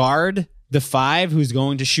he guard the 5 who's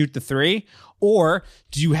going to shoot the 3? Or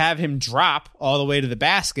do you have him drop all the way to the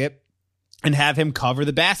basket and have him cover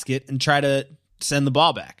the basket and try to send the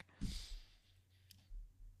ball back?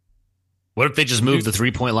 What if they just move the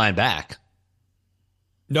 3-point line back?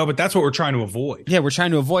 No, but that's what we're trying to avoid. Yeah, we're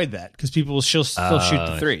trying to avoid that because people will still shoot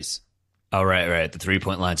the 3s. Oh, right. The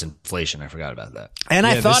 3-point line's inflation. I forgot about that. And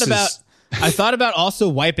I thought about also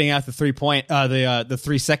wiping out the 3-point, the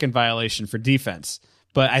 3-second violation for defense,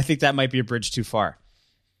 but I think that might be a bridge too far.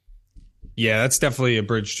 Yeah, that's definitely a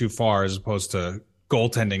bridge too far as opposed to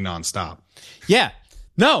goaltending nonstop. Yeah,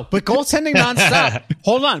 no, but goaltending nonstop.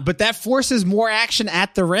 Hold on, but that forces more action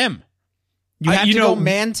at the rim. You have to go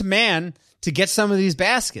man to man to get some of these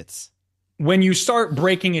baskets. when you start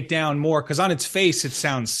breaking it down more, because on its face, it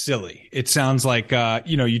sounds silly. It sounds like,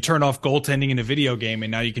 you turn off goaltending in a video game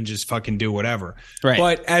and now you can just fucking do whatever. Right.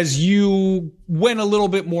 But as you went a little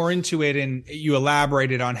bit more into it and you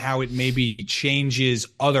elaborated on how it maybe changes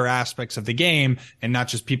other aspects of the game and not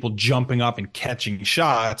just people jumping up and catching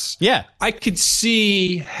shots. Yeah. I could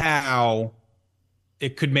see how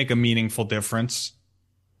it could make a meaningful difference.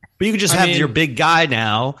 But you could just have your big guy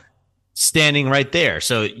now standing right there.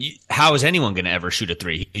 So how is anyone going to ever shoot a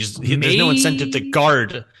three? There's no incentive to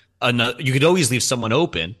guard. You could always leave someone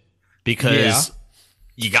open because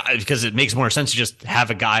because it makes more sense to just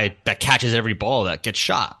have a guy that catches every ball that gets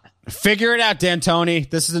shot. Figure it out, D'Antoni.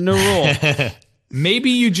 This is a new rule.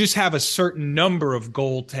 Maybe you just have a certain number of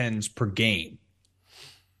goaltends per game.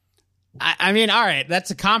 I mean, all right,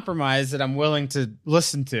 that's a compromise that I'm willing to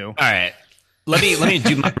listen to. All right. Let me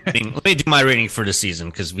do my rating. Let me do my rating for the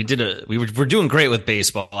season because we're doing great with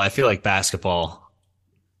baseball. I feel like basketball,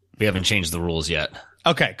 we haven't changed the rules yet.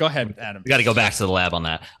 Okay, go ahead, Adam. We got to go back to the lab on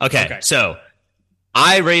that. Okay, so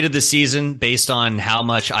I rated the season based on how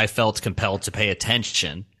much I felt compelled to pay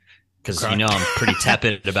attention because I'm pretty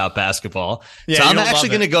tepid about basketball. Yeah, so I'm actually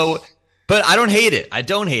going to go, but I don't hate it. I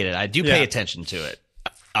don't hate it. I do pay Yeah. attention to it.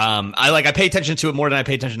 I pay attention to it more than I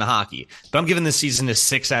pay attention to hockey. But I'm giving this season a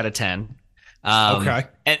 6 out of 10.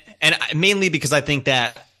 And mainly because I think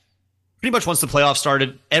that pretty much once the playoffs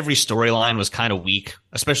started, every storyline was kind of weak,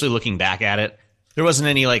 especially looking back at it. There wasn't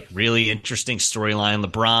any like really interesting storyline.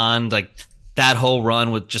 LeBron, like that whole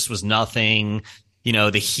run was nothing.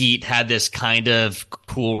 The Heat had this kind of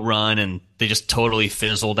cool run and they just totally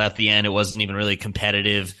fizzled at the end. It wasn't even really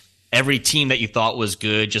competitive. Every team that you thought was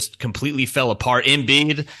good just completely fell apart.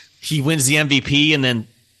 Embiid, he wins the MVP and then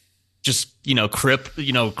just,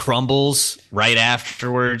 crumbles right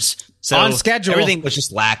afterwards. So on schedule. Everything was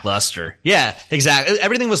just lackluster. Yeah, exactly.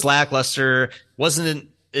 Everything was lackluster. Nothing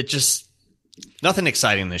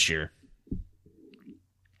exciting this year.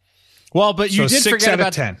 Well, but you did forget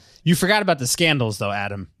about 10. You forgot about the scandals though,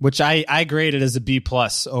 Adam, which I graded as a B+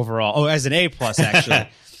 overall. Oh, as an A+ actually.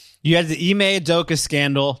 You had the Ime Udoka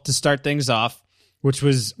scandal to start things off, which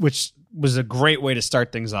was a great way to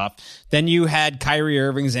start things off. Then you had Kyrie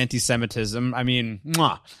Irving's anti-Semitism. I mean,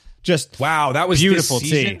 just wow, that was beautiful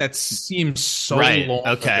this season? tea. That seems so long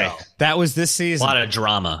okay. ago. That was this season. A lot of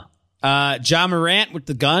drama. Ja Morant with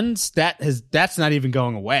the guns, that's not even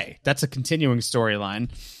going away. That's a continuing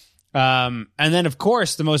storyline. And then, of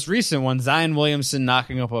course, the most recent one, Zion Williamson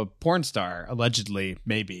knocking up a porn star, allegedly,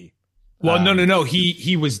 maybe. Well, no.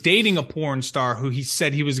 He was dating a porn star who he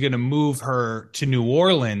said he was going to move her to New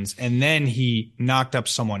Orleans, and then he knocked up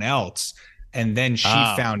someone else, and then she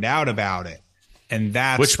found out about it, and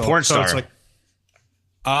that's which porn star? So it's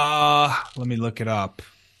let me look it up.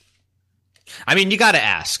 I mean, you got to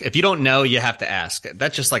ask. If you don't know, you have to ask.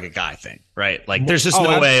 That's just like a guy thing, right? Like, there's just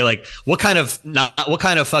no way. Like, what kind of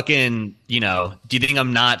fucking, do you think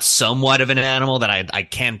I'm not somewhat of an animal that I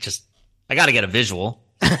can't just, I got to get a visual.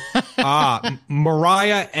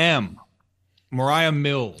 Mariah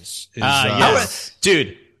Mills. Is, yes.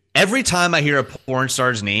 Dude, every time I hear a porn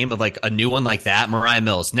star's name of like a new one like that, Mariah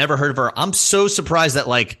Mills, never heard of her. I'm so surprised that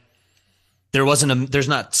like there's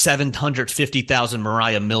not 750,000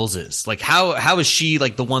 Mariah Millses. Like how is she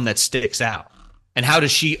like the one that sticks out? And how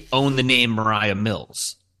does she own the name Mariah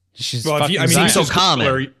Mills? She's seems so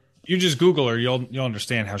common. You just Google her, you'll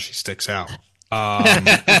understand how she sticks out. Oh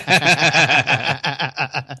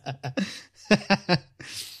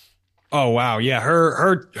wow, yeah,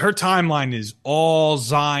 her timeline is all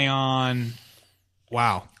Zion.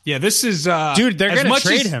 Wow, yeah, this is dude. They're gonna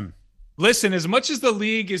trade him. Listen, as much as the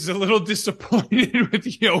league is a little disappointed with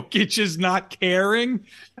Jokic's not caring,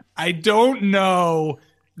 I don't know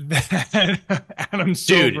that Adam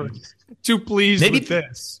Silver too pleased with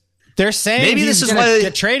this. They're saying maybe this is why they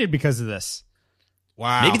get traded because of this.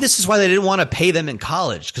 Wow. Maybe this is why they didn't want to pay them in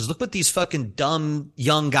college. Because look what these fucking dumb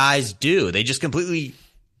young guys do. They just completely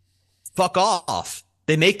fuck off.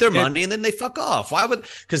 They make their money and then they fuck off. Why would?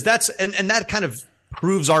 Because that's and that kind of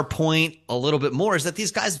proves our point a little bit more. Is that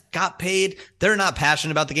these guys got paid? They're not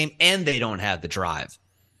passionate about the game and they don't have the drive.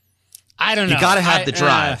 I don't know. You got to have the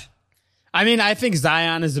drive. I mean, I think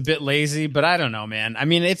Zion is a bit lazy, but I don't know, man. I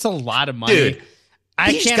mean, it's a lot of money. Dude.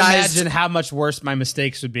 I can't imagine how much worse my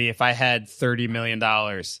mistakes would be if I had $30 million.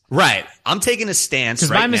 Right. I'm taking a stance right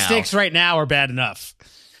now. Because my mistakes right now are bad enough.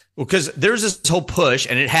 Well, because there's this whole push,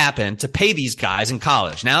 and it happened, to pay these guys in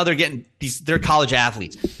college. Now they're college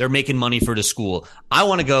athletes. They're making money for the school. I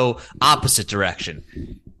want to go opposite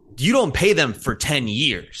direction. You don't pay them for 10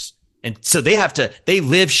 years. And so they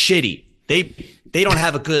live shitty. They don't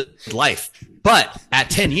have a good life. But at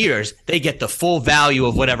 10 years, they get the full value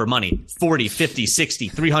of whatever money, 40, 50, 60,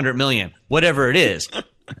 300 million, whatever it is.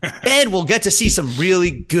 And we'll get to see some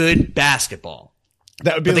really good basketball.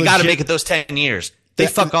 That would be but they got to make it those 10 years. They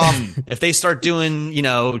fuck off if they start doing,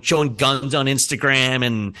 showing guns on Instagram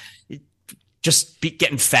and just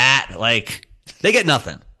getting fat. Like, they get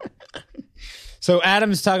nothing. So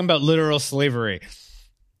Adam's talking about literal slavery.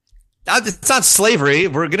 It's not slavery.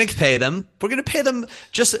 We're going to pay them. We're going to pay them.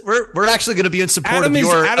 We're actually going to be in support of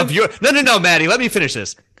your. No, Maddie. Let me finish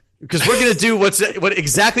this, because we're going to do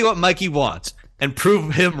exactly what Mikey wants and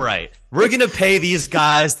prove him right. We're going to pay these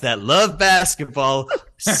guys that love basketball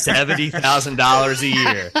 $70,000 a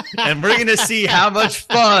year, and we're going to see how much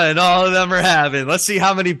fun all of them are having. Let's see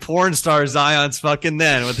how many porn stars Zion's fucking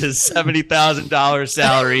then with his $70,000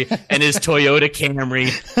 salary and his Toyota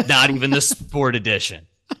Camry, not even the sport edition.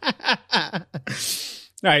 All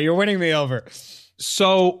right, you're winning me over.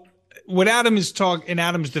 So what Adam is in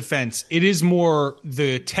Adam's defense, it is more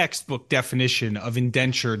the textbook definition of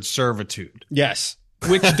indentured servitude. Yes.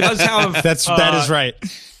 Which does have that is right.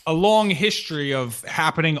 A long history of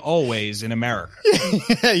happening always in America.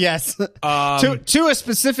 Yes. To a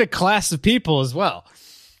specific class of people as well.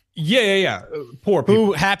 Yeah. Poor people.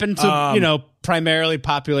 Who happen to, primarily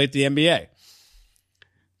populate the NBA.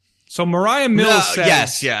 So Mariah Mills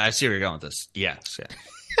says... Yes, I see where you're going with this. Yes, yeah.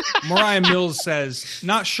 Mariah Mills says,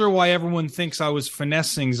 not sure why everyone thinks I was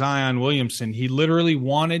finessing Zion Williamson. He literally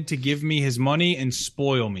wanted to give me his money and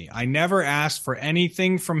spoil me. I never asked for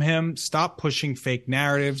anything from him. Stop pushing fake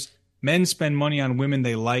narratives. Men spend money on women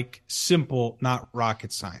they like. Simple, not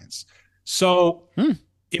rocket science. So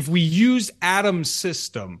if we use Adam's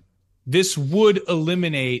system, this would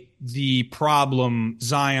eliminate the problem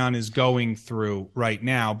Zion is going through right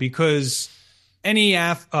now, because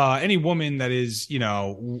any woman that is,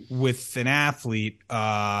 with an athlete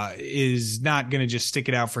is not going to just stick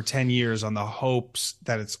it out for 10 years on the hopes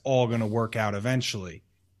that it's all going to work out eventually.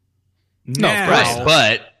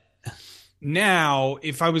 But now,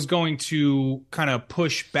 if I was going to kind of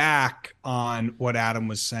push back on what Adam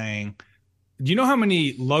was saying, do you know how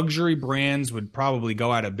many luxury brands would probably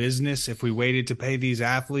go out of business if we waited to pay these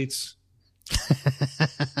athletes?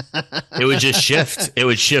 It would just shift. It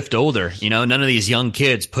would shift older. None of these young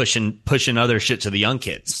kids pushing other shit to the young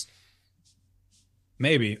kids.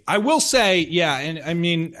 Maybe. I will say, yeah, and I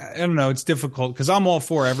mean, I don't know, it's difficult because I'm all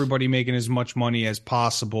for everybody making as much money as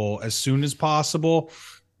possible as soon as possible.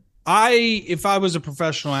 If I was a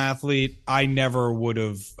professional athlete, I never would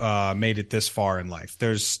have made it this far in life.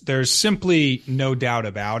 There's simply no doubt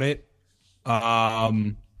about it. I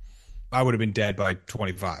would have been dead by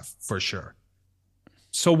 25 for sure.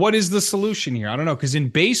 So what is the solution here? I don't know, because in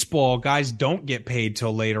baseball, guys don't get paid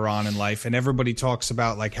till later on in life, and everybody talks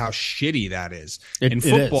about like how shitty that is. In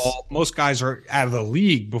football, most guys are out of the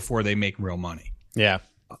league before they make real money. Yeah.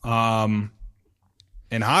 In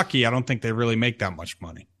hockey, I don't think they really make that much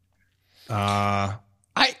money. I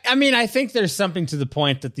mean, I think there's something to the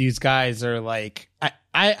point that these guys are like,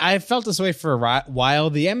 I felt this way for a while.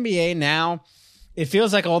 The NBA now, it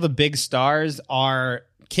feels like all the big stars are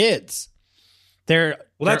kids.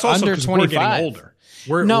 That's also under 25. We're getting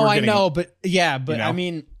older. I know, but I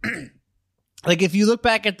mean, like if you look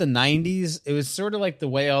back at the 90s, it was sort of like the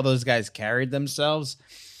way all those guys carried themselves.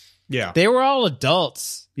 Yeah. They were all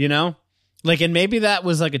adults, Like, and maybe that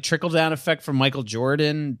was like a trickle down effect from Michael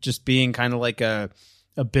Jordan just being kind of like a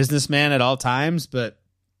businessman at all times. But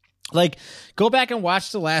like, go back and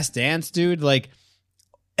watch The Last Dance, dude. Like,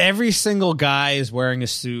 every single guy is wearing a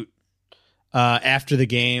suit after the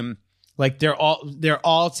game. Like, they're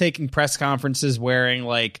all taking press conferences wearing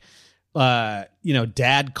like,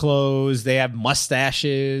 dad clothes. They have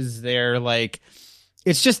mustaches. They're like,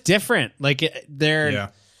 it's just different. Like I don't know.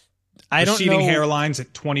 Receding hairlines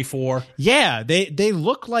at 24. Yeah, they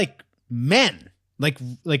look like men, like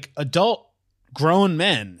adult grown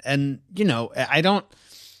men, and I don't.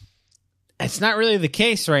 It's not really the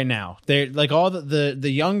case right now. They're like all the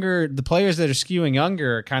younger, the players that are skewing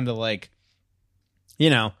younger are kind of like,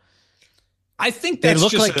 I think that's they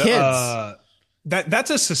look just like kids. That's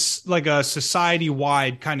a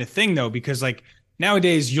society-wide kind of thing though, because like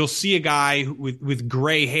nowadays you'll see a guy with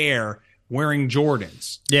gray hair wearing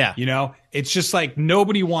Jordans. Yeah. It's just like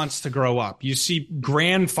nobody wants to grow up. You see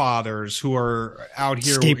grandfathers who are out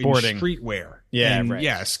here skateboarding, in streetwear. Yeah. And, right.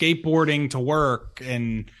 Yeah. Skateboarding to work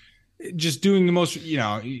and just doing the most,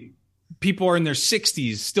 people are in their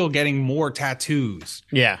 60s still getting more tattoos.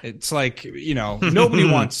 Yeah. It's like, nobody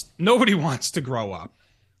wants to grow up.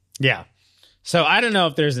 Yeah. So I don't know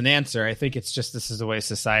if there's an answer. I think it's just, this is the way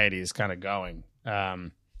society is kind of going.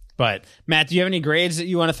 But Matt, do you have any grades that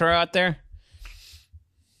you want to throw out there?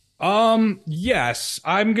 Yes,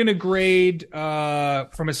 I'm gonna grade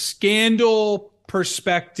from a scandal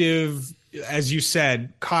perspective, as you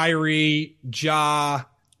said, Kyrie, Ja,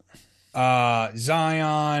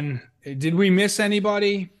 Zion. Did we miss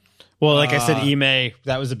anybody? Well, like I said, Ime,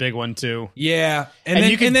 that was a big one too. Yeah, And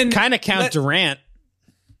you can kind of count Durant.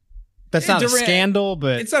 That's not Durant, a scandal,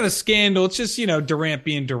 but it's not a scandal. It's just, Durant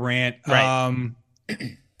being Durant. Right.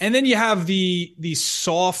 And then you have the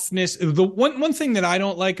softness. The one thing that I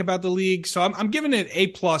don't like about the league, so I'm giving it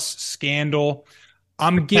A+ scandal.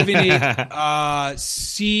 I'm giving it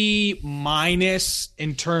C-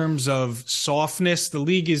 in terms of softness. The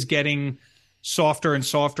league is getting softer and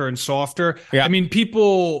softer and softer. Yeah. I mean,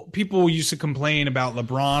 people used to complain about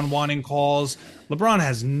LeBron wanting calls. LeBron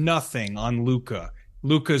has nothing on Luka.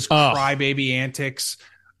 Luka's crybaby antics.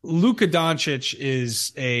 Luka Doncic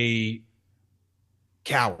is a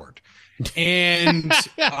coward. And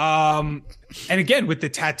again, with the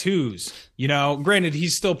tattoos, granted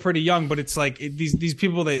he's still pretty young, but it's like these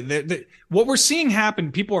people, they what we're seeing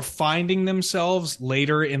happen, people are finding themselves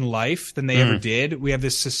later in life than they ever did. We have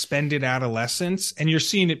this suspended adolescence, and you're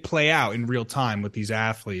seeing it play out in real time with these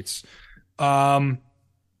athletes.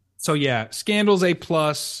 So yeah, scandals A+,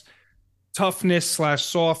 toughness /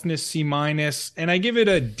 softness C-, and I give it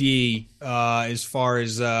a D as far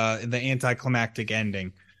as the anticlimactic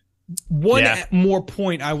ending. One more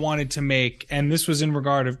point I wanted to make, and this was in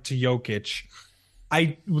regard to Jokic.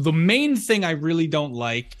 The main thing I really don't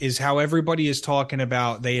like is how everybody is talking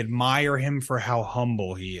about they admire him for how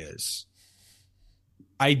humble he is.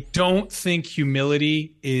 I don't think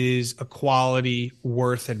humility is a quality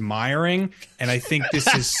worth admiring, and I think this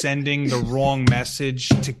is sending the wrong message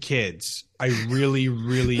to kids. I really,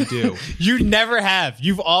 really do. You never have.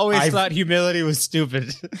 You've always thought humility was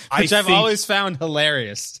stupid, which I've always found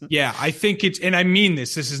hilarious. Yeah, I think it's, and I mean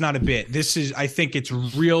this is not a bit. I think it's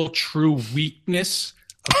real, true weakness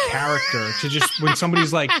of character to just, when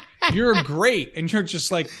somebody's like, you're great, and you're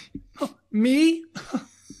just like, me?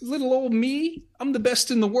 Little old me? I'm the best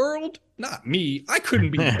in the world? Not me. I couldn't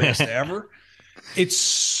be the best ever. It's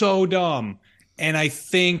so dumb. And I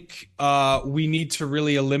think we need to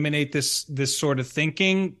really eliminate this sort of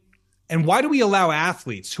thinking. And why do we allow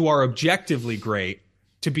athletes who are objectively great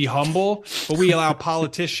to be humble, but we allow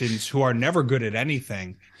politicians who are never good at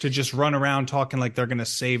anything to just run around talking like they're going to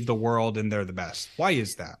save the world and they're the best? Why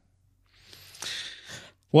is that?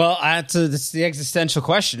 Well, it's the existential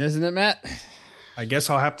question, isn't it, Matt? I guess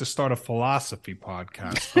I'll have to start a philosophy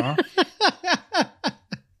podcast, huh?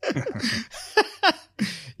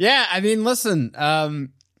 Yeah, I mean, listen,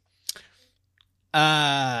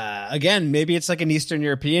 again, maybe it's like an Eastern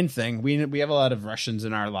European thing. We have a lot of Russians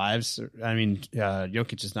in our lives. I mean,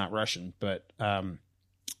 Jokic is not Russian, but they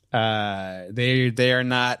are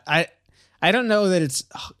not. I don't know that it's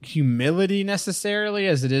humility necessarily,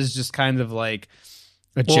 as it is just kind of like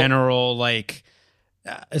a general, like,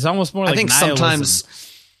 it's almost more like nihilism.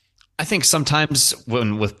 I think sometimes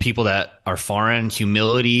when with people that are foreign,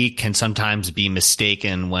 humility can sometimes be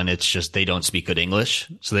mistaken when it's just they don't speak good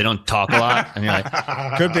English, so they don't talk a lot, and you're like,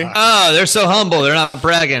 could be. Oh, they're so humble, they're not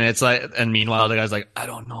bragging. It's like, and meanwhile the guy's like, I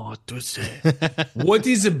don't know what to say. What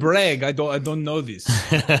is a brag? I don't know this.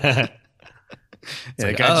 Yeah,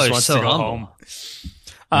 the guy just wants to go home.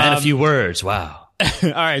 Man, a few words. Wow.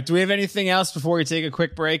 All right. Do we have anything else before we take a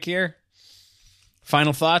quick break here?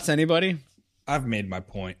 Final thoughts, anybody? I've made my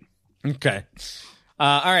point. Okay.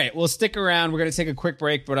 All right. Well, stick around. We're going to take a quick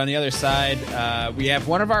break, but on the other side, we have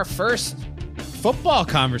one of our first football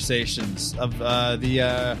conversations of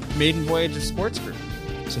the Maiden Voyage of Sports Group.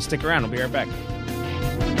 So stick around. We'll be right back.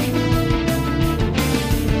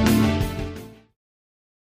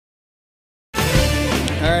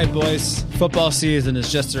 All right, boys. Football season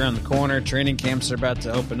is just around the corner. Training camps are about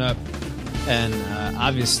to open up. And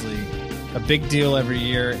obviously, a big deal every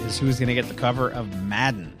year is who's going to get the cover of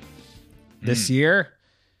Madden. This year,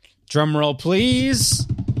 drum roll please,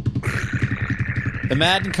 the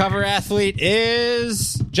Madden cover athlete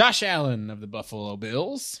is Josh Allen of the Buffalo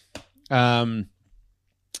Bills. The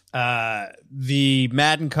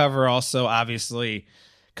Madden cover also obviously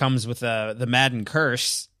comes with the Madden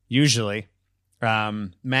Curse, usually.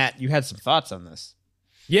 Matt, you had some thoughts on this.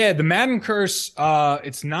 Yeah, the Madden Curse,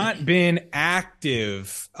 it's not been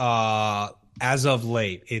active as of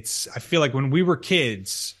late. I feel like when we were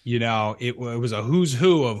kids, it was a who's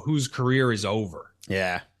who of whose career is over.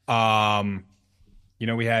 Yeah.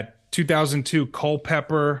 We had 2002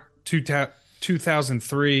 Culpepper,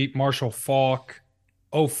 2003 Marshall Faulk,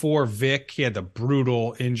 04 Vic. He had the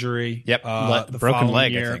brutal injury. Yep. The broken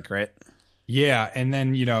leg, year. I think, right? Yeah. And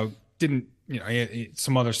then, didn't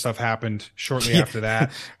some other stuff happened shortly after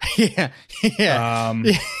that. Yeah.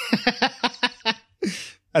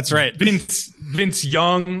 That's right. Vince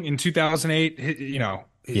Young in 2008,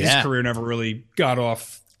 his career never really got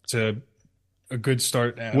off to a good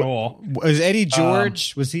start at all. Was Eddie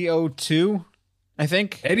George, was he 02? I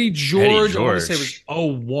think Eddie George. I want to say was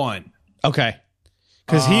 01. Okay.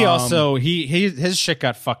 Because he also his shit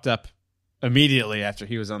got fucked up immediately after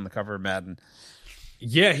he was on the cover of Madden.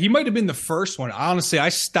 Yeah, he might have been the first one. Honestly, I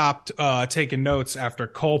stopped taking notes after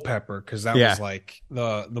Culpepper because that was like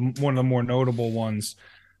the one of the more notable ones.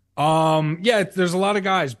 There's a lot of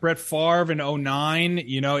guys. Brett Favre in 09.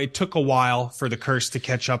 It took a while for the curse to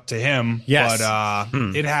catch up to him. Yes.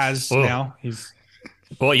 But it has now.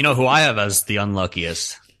 Well, you know who I have as the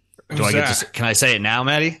unluckiest? Can I say it now,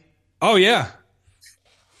 Maddie? Oh, yeah.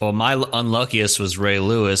 Well, my unluckiest was Ray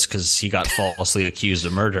Lewis because he got falsely accused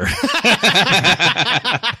of murder.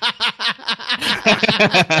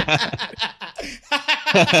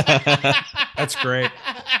 That's great.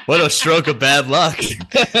 What a stroke of bad luck.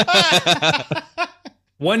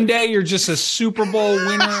 One day you're just a Super Bowl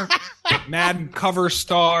winner, Madden cover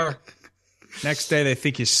star. Next day they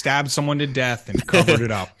think you stabbed someone to death and covered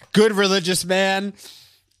it up. Good religious man,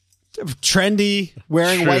 trendy,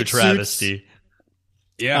 wearing white travesty. suits.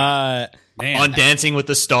 Yeah, on Dancing with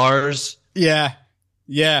the Stars. Yeah.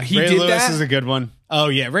 Ray did Lewis that? is a good one. Oh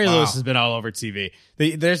yeah, Ray Lewis has been all over TV.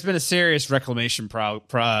 There's been a serious reclamation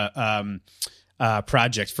project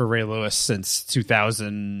for Ray Lewis since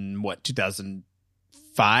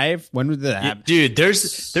 2005. When did that happen? Dude,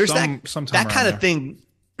 there's that kind of thing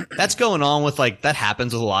that's going on with that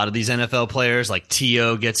happens with a lot of these NFL players. Like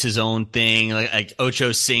T.O. gets his own thing, like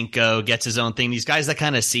Ocho Cinco gets his own thing. These guys that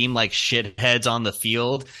kind of seem like shitheads on the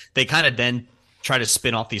field, they kind of then try to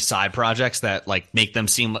spin off these side projects that make them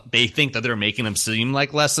seem, they think that they're making them seem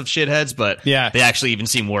like less of shitheads, but they actually even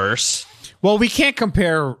seem worse. Well, we can't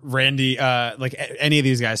compare Randy, any of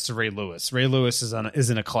these guys to Ray Lewis. Ray Lewis is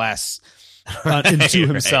in a class into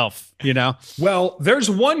himself, Well, there's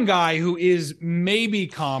one guy who is maybe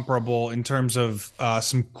comparable in terms of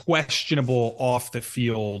some questionable off the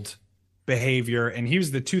field behavior, and he was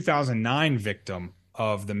the 2009 victim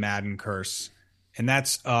of the Madden Curse, and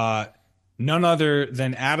that's none other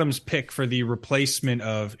than Adam's pick for the replacement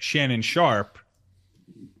of Shannon Sharp,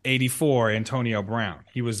 84, Antonio Brown.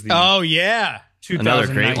 He was the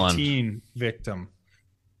 2019 victim.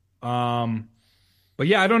 But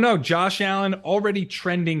yeah, I don't know. Josh Allen already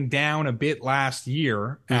trending down a bit last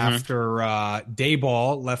year after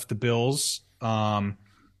Dayball left the Bills.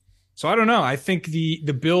 So I don't know. I think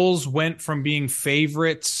the Bills went from being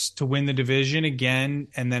favorites to win the division again,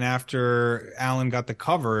 and then after Allen got the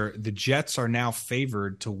cover, the Jets are now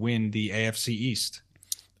favored to win the AFC East.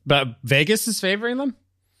 But Vegas is favoring them?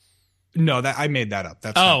 No, I made that up.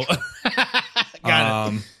 That's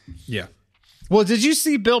got it. Yeah. Well, did you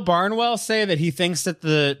see Bill Barnwell say that he thinks that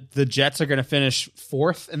the Jets are going to finish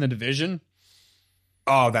fourth in the division?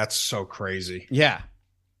 Oh, that's so crazy. Yeah.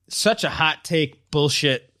 Such a hot take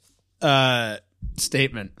bullshit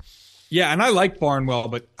statement. Yeah, and I like Barnwell,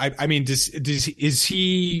 but I mean, is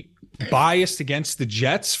he biased against the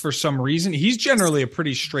Jets for some reason? He's generally a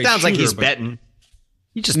pretty straight Sounds shooter, like he's betting.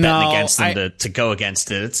 He's just betting against them to go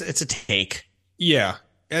against it. It's a take. Yeah,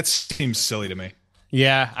 that seems silly to me.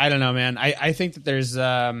 Yeah, I don't know, man. I think that there's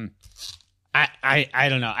I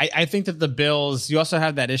don't know. I think that the Bills, you also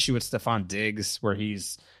have that issue with Stephon Diggs where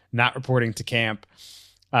he's not reporting to camp.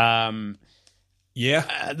 The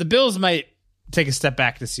Bills might take a step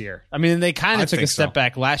back this year. I mean, they kind of took a step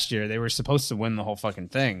back last year. They were supposed to win the whole fucking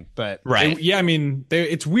thing, but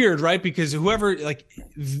it's weird, right? Because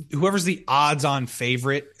whoever's the odds-on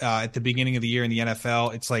favorite at the beginning of the year in the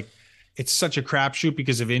NFL, it's such a crapshoot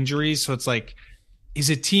because of injuries. So it's like, is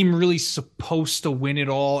a team really supposed to win it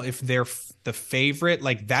all if they're the favorite?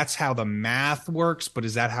 Like, that's how the math works, but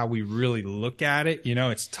is that how we really look at it?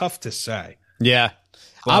 It's tough to say. Yeah.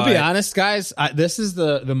 But I'll be honest, guys. This is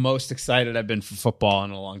the most excited I've been for football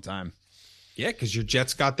in a long time. Yeah, because your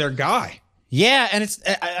Jets got their guy. Yeah, and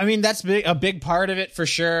that's a big part of it for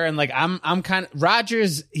sure. And I'm kind of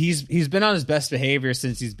Rodgers. He's been on his best behavior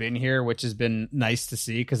since he's been here, which has been nice to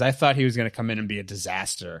see because I thought he was going to come in and be a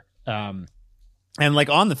disaster. And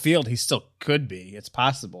on the field, he still could be. It's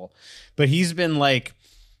possible, but he's been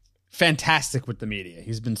fantastic with the media.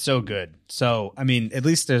 He's been so good. So I mean, at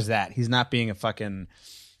least there's that. He's not being a fucking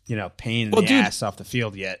pain in the ass off the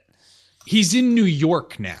field yet. He's in New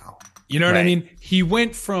York now. You know what I mean? He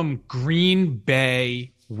went from Green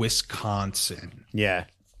Bay, Wisconsin,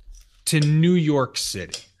 to New York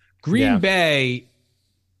City. Green Bay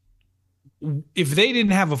if they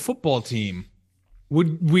didn't have a football team,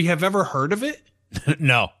 would we have ever heard of it?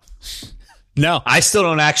 No. I still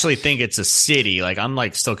don't actually think it's a city. Like, I'm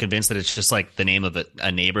like still convinced that it's just like the name of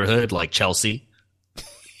a neighborhood, like Chelsea.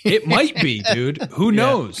 It might be, dude. Who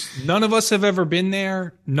knows? None of us have ever been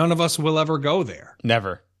there. None of us will ever go there.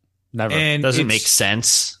 Never. And Doesn't make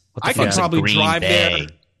sense. What the I fuck could is a probably Green drive Bay? there.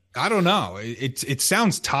 I don't know. It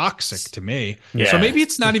sounds toxic to me. Yeah. So maybe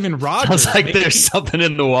it's not even Rogers. Sounds like Maybe- there's something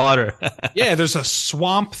in the water. Yeah, there's a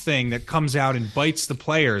swamp thing that comes out and bites the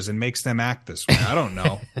players and makes them act this way. I don't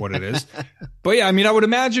know what it is. But yeah, I mean, I would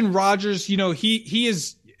imagine Rogers, he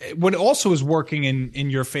is what also is working in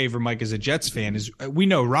your favor, Mike, as a Jets fan, is we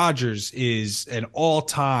know Rogers is an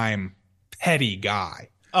all-time petty guy.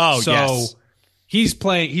 Oh, so yes.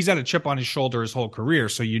 he's had a chip on his shoulder his whole career,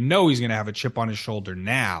 so he's going to have a chip on his shoulder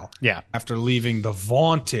now. Yeah. After leaving the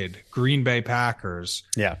vaunted Green Bay Packers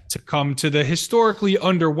Yeah. to come to the historically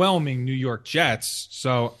underwhelming New York Jets.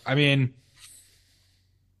 So, I mean,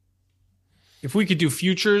 if we could do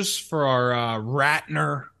futures for our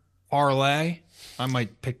Ratner parlay, I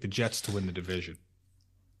might pick the Jets to win the division.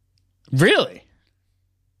 Really?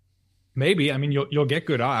 Maybe. I mean, you'll get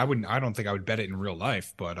good. I don't think I would bet it in real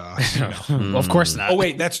life, but Well, of course not. Oh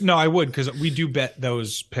wait, I would, because we do bet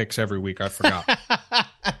those picks every week. I forgot.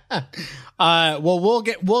 Well,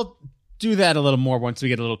 we'll do that a little more once we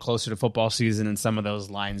get a little closer to football season and some of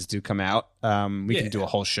those lines do come out. We can do a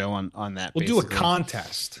whole show on that. We'll do a basically.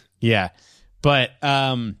 contest. Yeah. But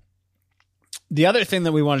the other thing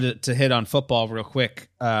that we wanted to hit on football real quick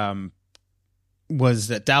was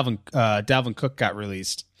that Dalvin Cook got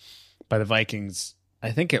released by the Vikings.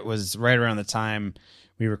 I think it was right around the time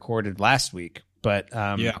we recorded last week. But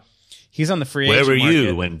Yeah. he's on the free Where agent were market.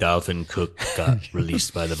 you when Dalvin Cook got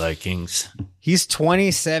released by the Vikings? He's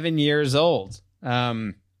 27 years old.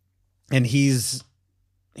 And he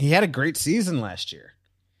had a great season last year.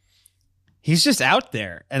 He's just out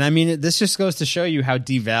there. And I mean, this just goes to show you how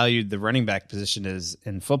devalued the running back position is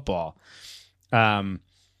in football. And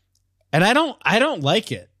I don't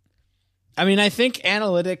like it. I mean, I think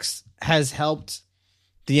analytics has helped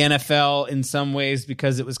the NFL in some ways,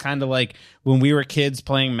 because it was kind of like when we were kids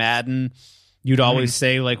playing Madden, you'd always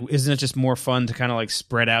say, like, isn't it just more fun to kind of like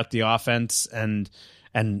spread out the offense and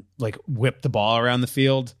like whip the ball around the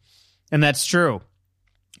field? And that's true.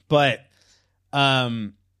 But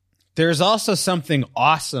there's also something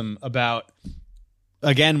awesome about,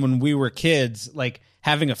 again, when we were kids, like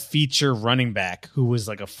having a feature running back who was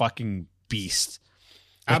like a fucking beast.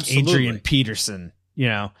 Like Absolutely. Adrian Peterson,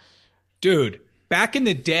 Dude, back in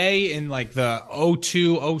the day in like the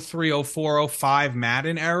 02, 03, 04, 05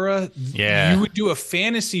 Madden era, Yeah. you would do a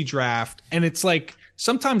fantasy draft, and it's like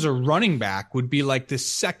sometimes a running back would be like the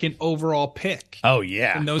second overall pick. Oh,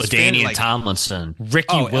 yeah. And those LaDainian like, Tomlinson.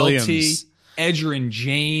 Ricky Williams. LT, Edgerrin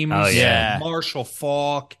James, Oh, yeah. Marshall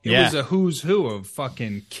Faulk. It Yeah. was a who's who of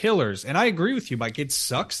fucking killers. And I agree with you, Mike. It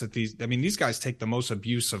sucks that these guys take the most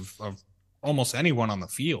abuse of almost anyone on the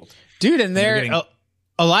field. Dude, and they're they're getting-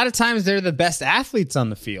 a lot of times they're the best athletes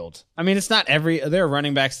on the field. I mean, it's not there are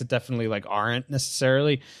running backs that definitely like aren't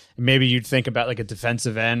necessarily. Maybe you'd think about like a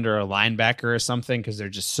defensive end or a linebacker or something because they're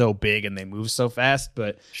just so big and they move so fast.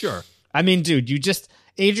 But Sure. I mean, dude,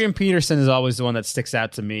 Adrian Peterson is always the one that sticks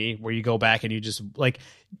out to me, where you go back and you just like,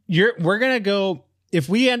 we're going to go, if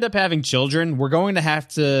we end up having children, we're going to have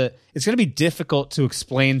to, it's going to be difficult to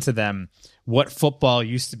explain to them what football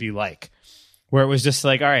used to be like, where it was just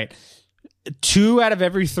like, all right, 2 out of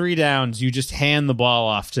every 3 downs, you just hand the ball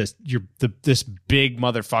off to this big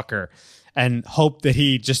motherfucker and hope that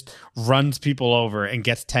he just runs people over and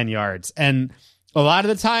gets 10 yards. And a lot of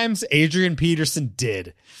the times, Adrian Peterson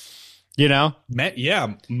did. Yeah,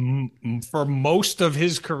 for most of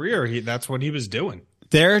his career, that's what he was doing.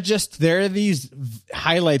 There are these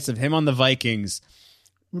highlights of him on the Vikings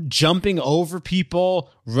jumping over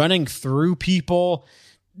people, running through people,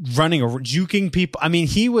 juking people. I mean,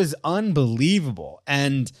 he was unbelievable.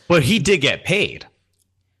 But he did get paid.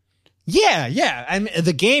 Yeah. I mean,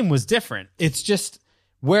 the game was different. It's just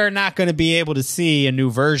we're not going to be able to see a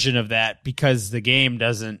new version of that because the game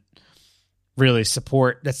doesn't really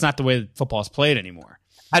support. That's not the way football is played anymore.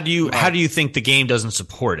 How do you think the game doesn't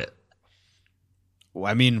support it?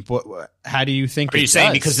 I mean, how do you think? Are you it saying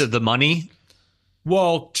does? because of the money?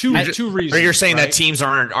 Well, two reasons. Or you're saying right? that teams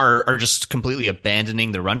are just completely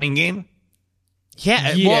abandoning the running game?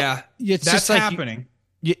 Yeah, Yeah, it's that's just like happening.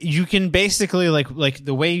 You can basically like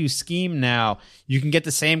the way you scheme now, you can get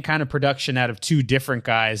the same kind of production out of 2 different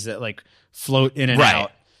guys that like float in and Right.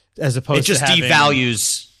 out, as opposed It just to having,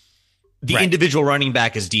 devalues the individual running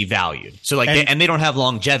back is devalued. So like, and they don't have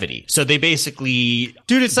longevity. So they basically,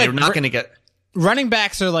 dude, it's they're like not going to get running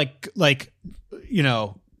backs are like, you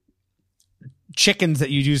know, chickens that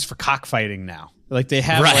you use for cockfighting now. Like they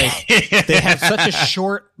have they have such a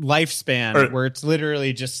short lifespan where it's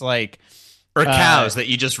literally just like, or cows that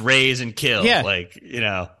you just raise and kill. Yeah. Like, you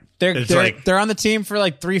know, they're on the team for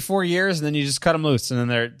like 3-4 years and then you just cut them loose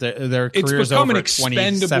and then their career's over at 27. It's become an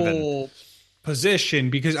expendable position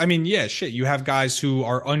because I mean, yeah, shit. You have guys who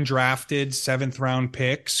are undrafted 7th round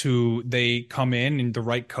picks who they come in the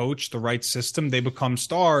right coach, the right system, they become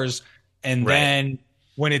stars. And then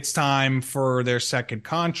when it's time for their second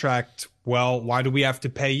contract, well, why do we have to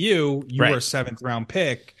pay you? You were a 7th round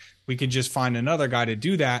pick. We could just find another guy to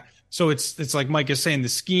do that. So it's like Mike is saying, the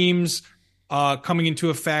schemes coming into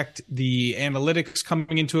effect, the analytics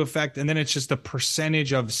coming into effect, and then it's just a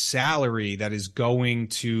percentage of salary that is going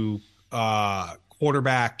to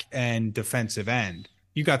quarterback and defensive end.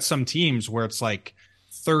 You got some teams where it's like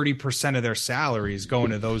 30% of their salary is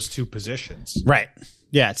going to those two positions. Right.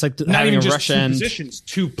 Yeah, it's like not having even a just rush two end. positions,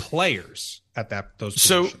 2 players at those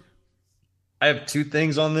positions. So I have 2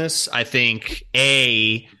 things on this. I think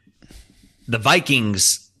the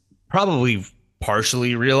Vikings probably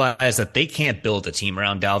partially realize that they can't build a team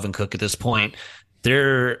around Dalvin Cook at this point.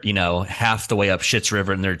 They're, you know, half the way up Shit's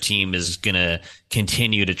River and their team is going to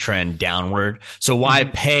continue to trend downward. So why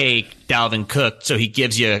pay Dalvin Cook so he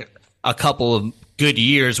gives you a couple of good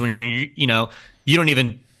years when, you know, you don't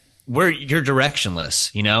even you're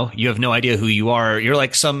directionless, you know, you have no idea who you are. You're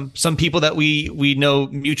like some people that we know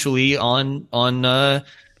mutually on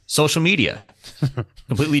social media.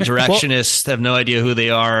 Completely directionist, have no idea who they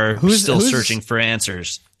are, who's searching for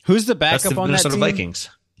answers. Who's the backup That's the on Minnesota that team? Vikings?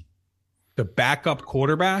 The backup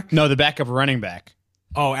quarterback? No, the backup running back.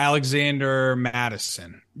 Oh, Alexander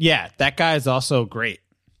Madison. Yeah, that guy is also great.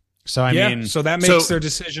 So I mean, so that makes their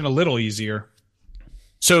decision a little easier.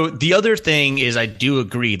 So the other thing is, I do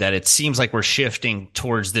agree that it seems like we're shifting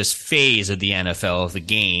towards this phase of the NFL, of the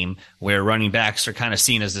game, where running backs are kind of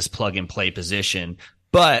seen as this plug and play position.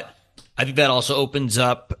 But I think that also opens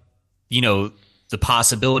up, you know, the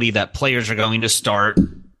possibility that players are going to start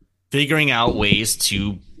figuring out ways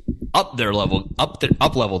to up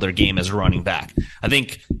level their game as a running back. I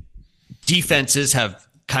think defenses have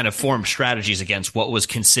kind of formed strategies against what was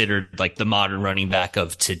considered like the modern running back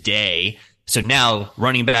of today. So now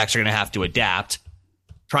running backs are going to have to adapt,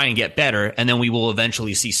 try and get better, and then we will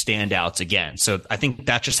eventually see standouts again. So I think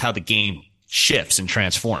that's just how the game shifts and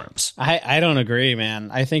transforms. I don't agree,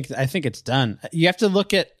 man. I think it's done. You have to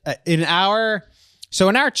look at in our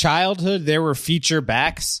childhood, there were feature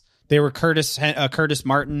backs. There were Curtis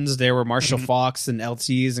Martins, there were Marshall Faulks and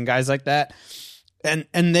LTs and guys like that.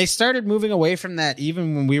 And they started moving away from that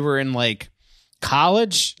even when we were in like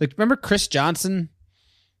college. Like, remember Chris Johnson?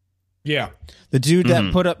 Yeah. The dude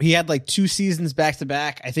that he had like 2 seasons back to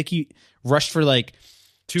back. I think he rushed for like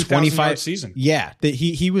 25 season. Yeah.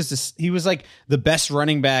 He was like the best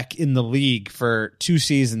running back in the league for 2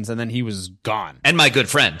 seasons and then he was gone. And my good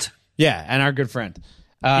friend. Yeah, and our good friend.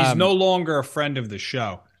 He's no longer a friend of the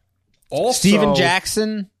show. Also, Steven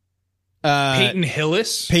Jackson, Peyton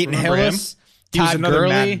Hillis. He was another Gurley.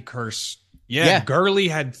 Madden Curse. Yeah, Gurley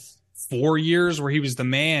had 4 years where he was the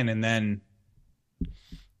man, and then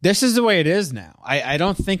this is the way it is now. I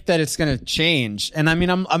don't think that it's going to change. And I mean,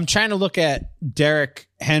 I'm trying to look at Derrick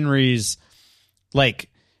Henry's like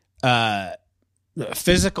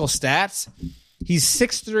physical stats. He's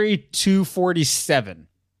 6'3", 247.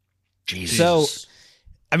 Jesus. So,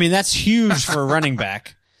 I mean, that's huge for a running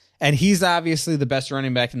back. And he's obviously the best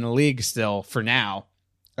running back in the league still for now.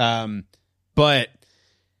 But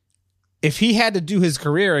if he had to do his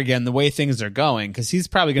career again the way things are going, because he's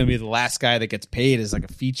probably going to be the last guy that gets paid as like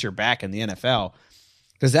a feature back in the NFL,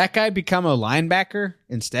 does that guy become a linebacker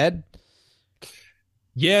instead?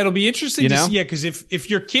 Yeah, it'll be interesting to see. Yeah, because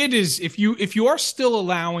if your kid is if you are still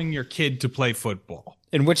allowing your kid to play football,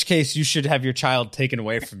 in which case you should have your child taken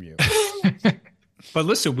away from you. But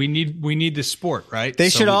listen, we need the sport, right?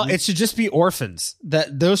 It should just be orphans.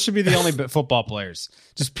 Those should be the only football players.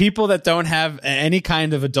 Just people that don't have any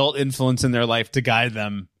kind of adult influence in their life to guide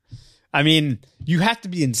them. I mean, you have to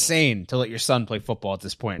be insane to let your son play football at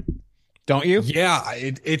this point. Don't you? Yeah,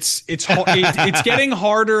 it's getting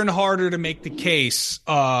harder and harder to make the case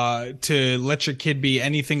to let your kid be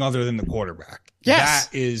anything other than the quarterback. Yes.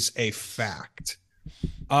 That is a fact.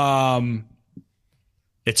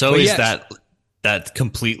 It's always that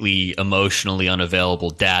completely emotionally unavailable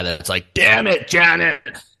dad that's like, damn it, Janet,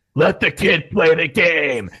 let the kid play the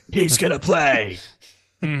game. He's going to play.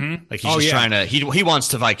 Mm-hmm. Like he's trying to, he wants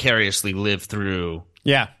to vicariously live through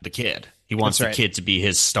Yeah. the kid. He wants That's right. the kid to be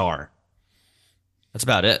his star. That's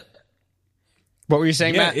about it. What were you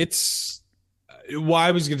saying, Yeah, Matt? it's. Well,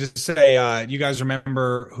 I was going to say, you guys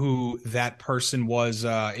remember who that person was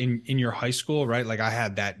in your high school, right? Like I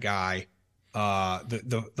had that guy,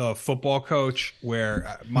 the football coach,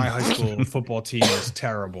 where my high school football team was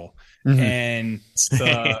terrible, and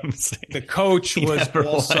the coach was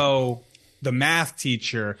also the math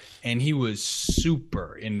teacher, and he was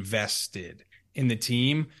super invested in the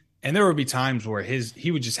team. And there would be times where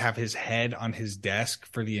he would just have his head on his desk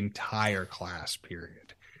for the entire class period.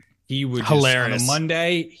 He would just, on a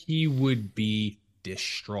Monday, he would be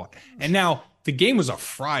distraught. And now the game was a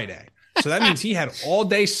Friday. So that means he had all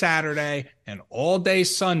day Saturday and all day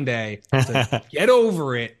Sunday to get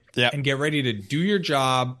over it and get ready to do your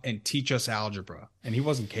job and teach us algebra. And he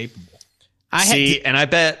wasn't capable. And I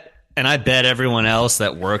bet everyone else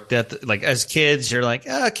that worked at like as kids, you're like,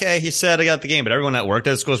 okay, he said I got the game, but everyone that worked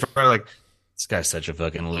at school is probably like, this guy's such a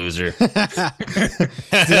fucking loser. I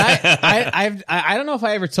don't know if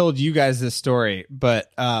I ever told you guys this story,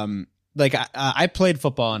 but I played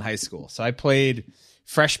football in high school. So I played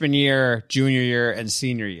freshman year, junior year, and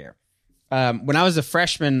senior year. When I was a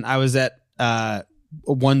freshman, I was at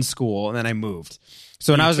one school, and then I moved.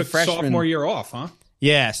 So when I was a freshman, sophomore year off, huh?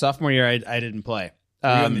 Yeah, sophomore year, I didn't play. You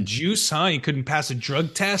on the juice, huh? You couldn't pass a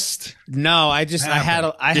drug test? No, I was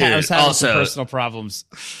having some personal problems.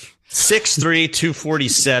 6'3",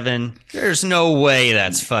 247. There's no way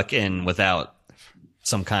that's fucking without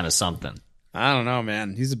some kind of something. I don't know,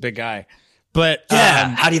 man. He's a big guy. But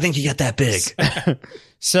how do you think you got that big?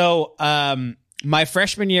 So my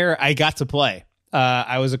freshman year, I got to play.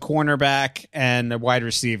 I was a cornerback and a wide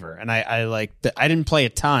receiver, and I didn't play a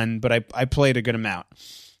ton, but I played a good amount.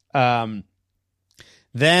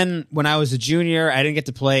 Then when I was a junior, I didn't get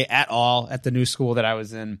to play at all at the new school that I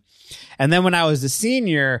was in. And then when I was a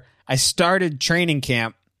senior, I started training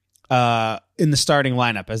camp in the starting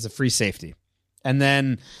lineup as a free safety. And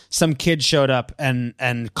then some kid showed up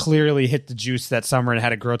and clearly hit the juice that summer and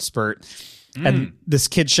had a growth spurt. And this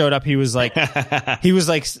kid showed up. He was like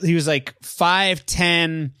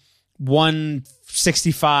 5'10",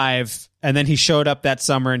 165. And then he showed up that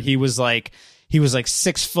summer and he was like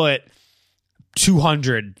 6 foot,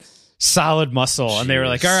 200, solid muscle. Jeez. And they were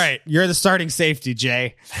like, all right, you're the starting safety,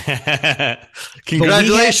 Jay.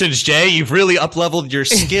 Congratulations, Jay. You've really up-leveled your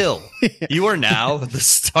skill. You are now the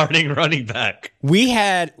starting running back. We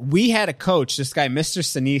had a coach, this guy, Mr.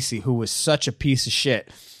 Sinisi, who was such a piece of shit.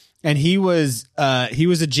 And he was a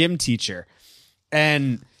gym teacher.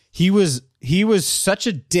 And he was such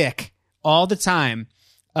a dick all the time.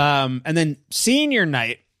 And then senior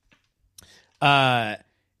night,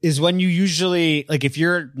 is when you usually, like, if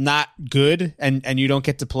you're not good and you don't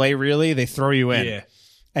get to play really, they throw you in. Yeah.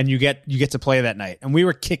 And you get to play that night. And we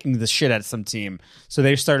were kicking the shit out of some team. So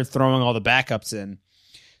they started throwing all the backups in.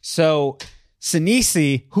 So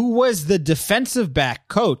Sinisi, who was the defensive back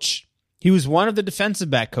coach, he was one of the defensive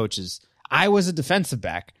back coaches. I was a defensive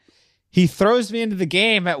back. He throws me into the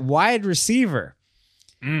game at wide receiver.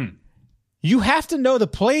 You have to know the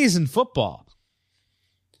plays in football.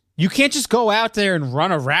 You can't just go out there and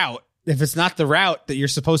run a route if it's not the route that you're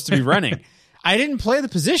supposed to be running. I didn't play the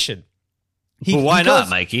position. Why not,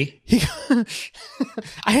 Mikey?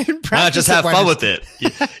 I didn't practice. Why not just have fun with it?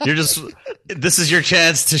 You're just. This is your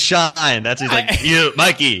chance to shine. That's he's like you,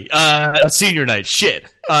 Mikey. Senior night, shit.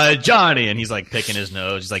 Johnny, and he's like picking his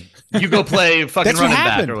nose. He's like, you go play fucking running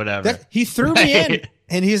back or whatever. He threw me in.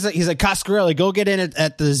 And he's like Coscarelli, go get in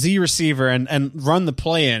at the Z receiver and run the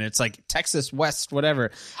play in. It's like Texas West,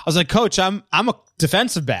 whatever. I was like, Coach, I'm a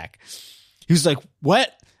defensive back. He was like,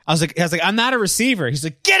 what? I was like, I'm not a receiver. He's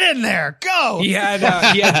like, get in there, go. He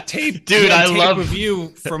had tape, dude. I love of you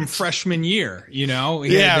from freshman year. You know,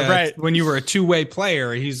 right. When you were a two-way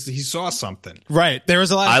player, he saw something. Right, there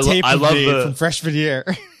was a lot of tape of me from freshman year.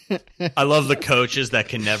 I love the coaches that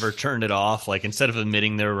can never turn it off. Like, instead of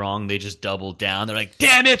admitting they're wrong, they just double down. They're like,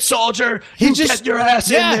 damn it, soldier. Get your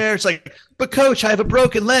ass in there. It's like, but coach, I have a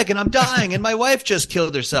broken leg and I'm dying and my wife just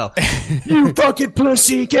killed herself. You fucking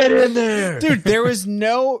pussy, get in there. Dude, there was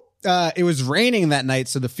no, it was raining that night,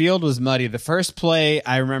 so the field was muddy. The first play,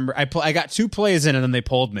 I remember, I got 2 plays in and then they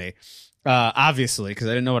pulled me, obviously, because I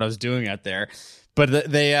didn't know what I was doing out there.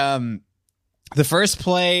 But the first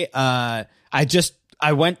play,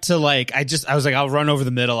 I went to I was like, I'll run over the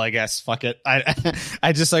middle, I guess. Fuck it.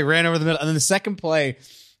 I just ran over the middle. And then the second play,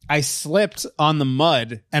 I slipped on the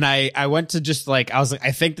mud and I went to just I was like,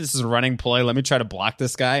 I think this is a running play. Let me try to block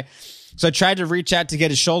this guy. So I tried to reach out to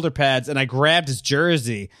get his shoulder pads, and I grabbed his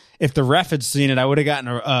jersey. If the ref had seen it, I would have gotten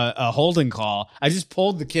a holding call. I just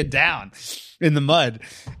pulled the kid down in the mud,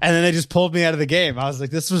 and then they just pulled me out of the game. I was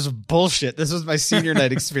like, this was bullshit. This was my senior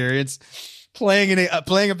night experience playing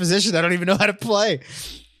a position I don't even know how to play.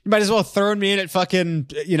 You might as well have thrown me in at fucking,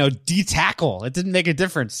 D tackle. It didn't make a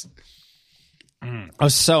difference. I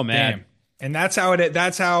was so mad. Damn. And that's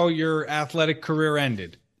how your athletic career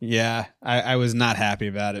ended. Yeah, I was not happy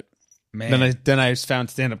about it. Man. Then I found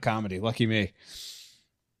stand-up comedy. Lucky me.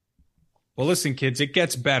 Well, listen, kids, it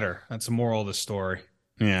gets better. That's the moral of the story.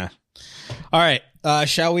 Yeah. All right.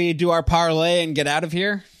 Shall we do our parlay and get out of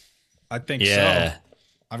here? I think so.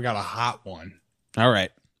 I've got a hot one. All right.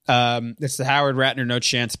 It's the Howard Ratner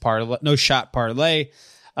no shot parlay.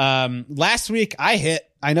 Last week I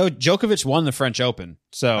know Djokovic won the French Open.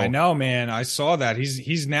 So I know, man. I saw that.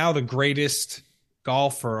 He's now the greatest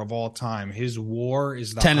golfer of all time. His WAR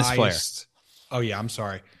is the tennis highest. Player. Oh yeah, I'm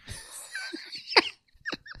sorry.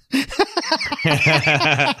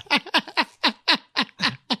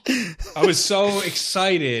 I was so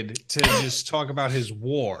excited to just talk about his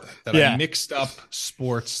WAR that I mixed up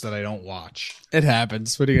sports that I don't watch. It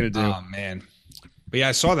happens. What are you going to do? Oh, man. But yeah,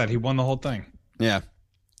 I saw that. He won the whole thing. Yeah.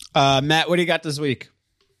 Matt, what do you got this week?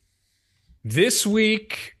 This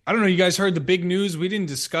week, I don't know. You guys heard the big news? We didn't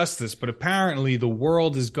discuss this, but apparently the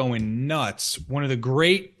world is going nuts. One of the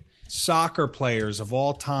great soccer players of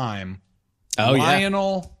all time,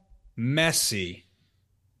 Lionel Messi,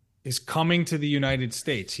 is coming to the United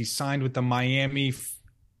States. He signed with the Miami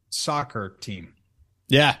soccer team.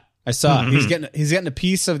 Yeah, I saw. Mm-hmm. He's getting a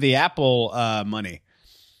piece of the Apple money.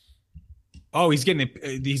 Oh, he's getting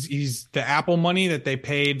he's the Apple money that they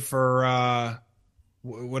paid for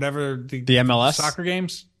whatever the MLS soccer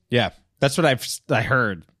games. Yeah, that's what I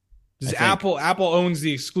heard. Apple owns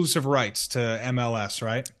the exclusive rights to MLS,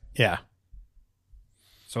 right? Yeah.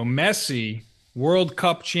 So Messi, World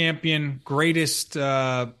Cup champion, greatest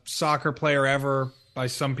soccer player ever by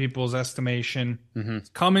some people's estimation,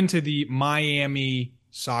 coming to the Miami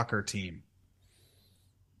soccer team.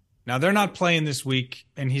 Now, they're not playing this week,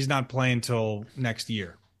 and he's not playing till next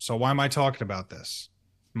year. So why am I talking about this?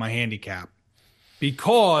 My handicap.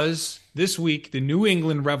 Because this week, the New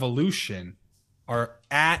England Revolution are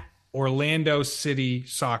at Orlando City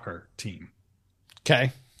soccer team.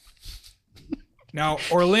 Okay. Now,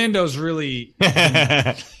 Orlando's really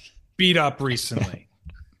beat up recently.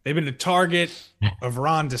 They've been a target of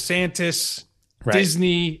Ron DeSantis. Right.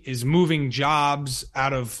 Disney is moving jobs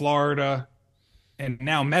out of Florida. And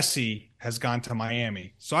now Messi has gone to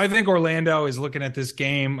Miami. So I think Orlando is looking at this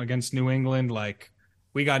game against New England like,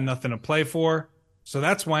 we got nothing to play for. So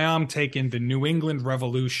that's why I'm taking the New England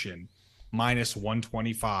Revolution minus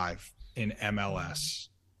 125 in MLS.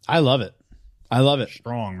 I love it.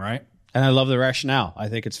 Strong, right? And I love the rationale. I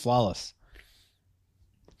think it's flawless.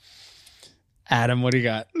 Adam, what do you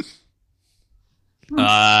got?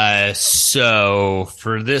 So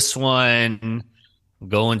for this one, I'm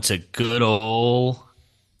going to good old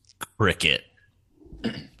cricket.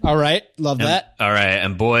 All right. Love that. All right.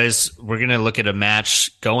 And boys, we're going to look at a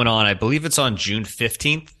match going on. I believe it's on June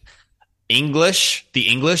 15th. The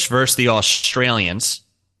English versus the Australians.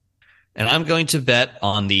 And I'm going to bet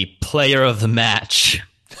on the player of the match.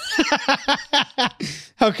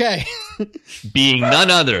 Okay. Being none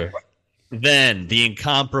other than the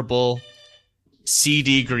incomparable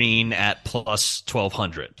CD Green at plus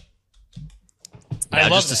 1200. I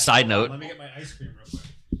love just that. A side note. Let me get my ice cream real quick.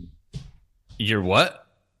 You're what?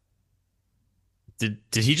 Did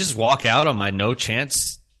he just walk out on my no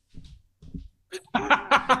chance? I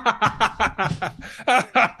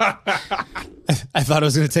thought it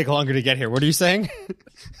was going to take longer to get here. What are you saying?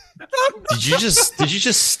 Did you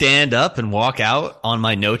just stand up and walk out on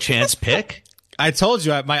my no chance pick? I told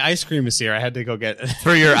you my ice cream is here. I had to go get it.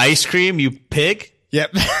 For your ice cream, you pig?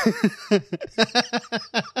 Yep.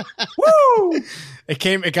 Woo! It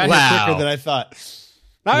got here quicker than I thought.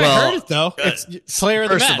 I heard it though. It's player of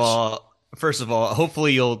the match. First of all,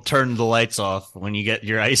 hopefully you'll turn the lights off when you get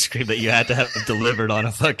your ice cream that you had to have delivered on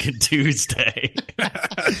a fucking Tuesday.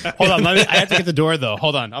 Hold on, I have to get the door though.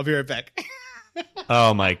 Hold on, I'll be right back.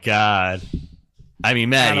 Oh my God. I mean,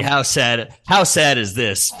 Maddie, how sad is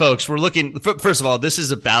this? Folks, we're looking, first of all, this is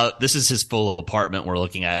his full apartment we're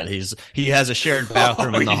looking at. He has a shared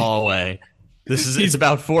bathroom in the hallway. It's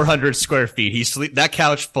about 400 square feet. That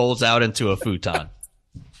couch folds out into a futon.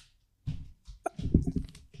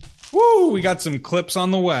 Woo, we got some clips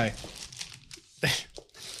on the way.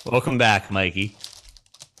 Welcome back, Mikey.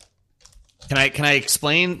 Can I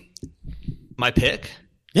explain my pick?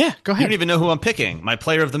 Yeah, go ahead. You don't even know who I'm picking. My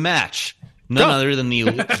player of the match. None other than the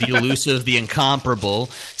elusive, the incomparable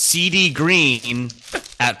CD Green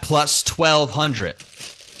at plus 1,200.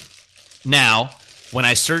 Now, when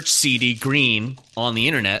I searched CD Green on the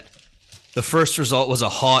internet, the first result was a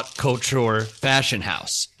haute couture fashion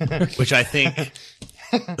house, which I think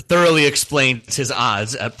thoroughly explains his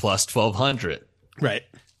odds at plus 1,200. Right.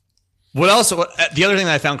 The other thing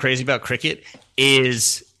that I found crazy about cricket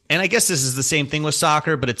is, and I guess this is the same thing with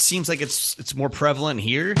soccer, but it seems like it's more prevalent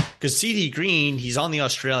here because CD Green, he's on the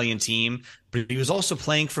Australian team, but he was also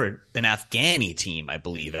playing for an Afghani team, I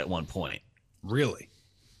believe, at one point. Really?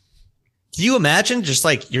 Can you imagine just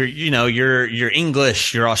like you're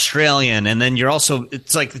English, you're Australian, and then you're also,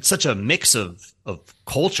 it's such a mix of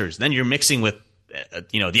cultures. Then you're mixing with,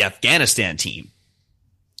 the Afghanistan team.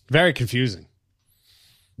 Very confusing.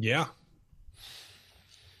 Yeah.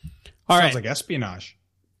 Sounds like espionage.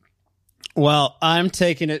 Well, I'm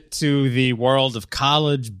taking it to the world of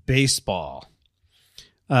college baseball.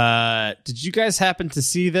 Did you guys happen to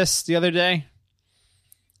see this the other day?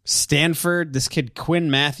 Stanford, this kid Quinn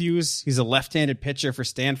Matthews, he's a left-handed pitcher for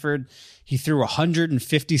Stanford. He threw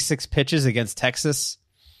 156 pitches against Texas.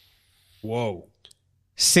 Whoa.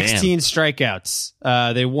 16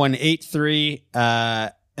 strikeouts. They won 8-3.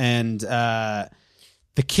 And the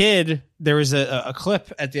kid, there was a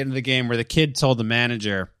clip at the end of the game where the kid told the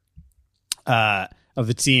manager of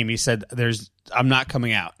the team, he said, I'm not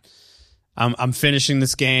coming out. I'm finishing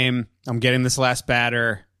this game. I'm getting this last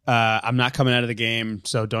batter. I'm not coming out of the game,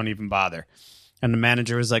 so don't even bother. And the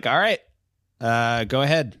manager was like, all right, go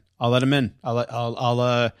ahead. I'll let him in.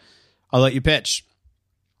 I'll let you pitch.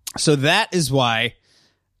 So that is why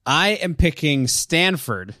I am picking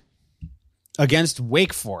Stanford against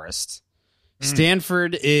Wake Forest.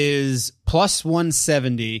 Stanford is plus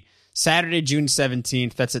 170, Saturday, June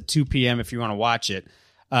 17th. That's at 2 p.m. if you want to watch it.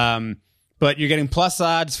 But you're getting plus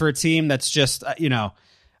odds for a team that's just,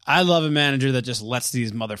 I love a manager that just lets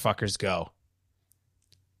these motherfuckers go.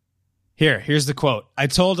 Here's the quote. I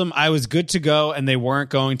told them I was good to go and they weren't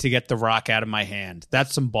going to get the rock out of my hand.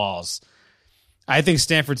 That's some balls. I think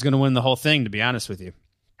Stanford's going to win the whole thing, to be honest with you.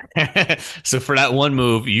 So for that one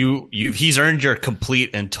move, he's earned your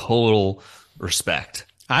complete and total respect.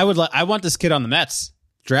 I want this kid on the Mets.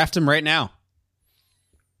 Draft him right now.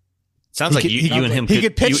 Sounds like you and him. He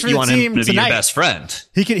could pitch for the team to be tonight. Your best friend.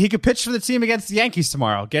 He could pitch for the team against the Yankees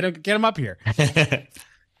tomorrow. Get him up here.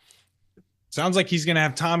 Sounds like he's going to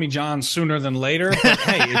have Tommy John sooner than later. But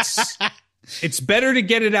hey, it's better to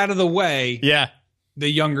get it out of the way. Yeah, the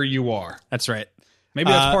younger you are. That's right. Maybe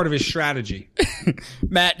that's part of his strategy.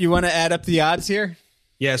 Matt, you want to add up the odds here?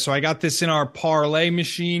 Yeah, so I got this in our parlay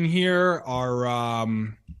machine here, our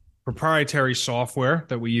proprietary software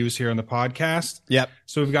that we use here on the podcast. Yep.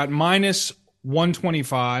 So we've got minus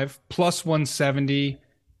 125, plus 170,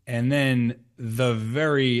 and then the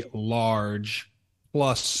very large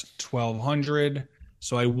plus 1,200.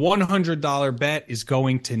 So a $100 bet is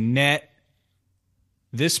going to net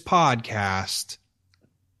this podcast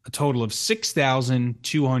a total of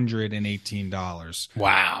 $6,218.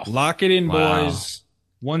 Wow. Lock it in, boys.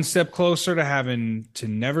 One step closer to having to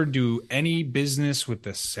never do any business with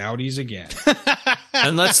the Saudis again.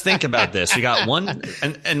 And let's think about this. We got one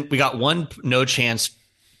and we got one no chance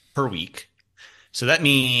per week. So that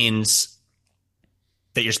means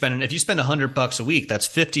that if you spend $100 a week, that's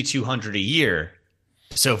 $5,200 a year.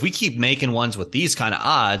 So if we keep making ones with these kind of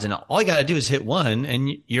odds, and all you got to do is hit one and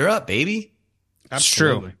you're up, baby. That's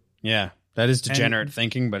true. Yeah, that is degenerate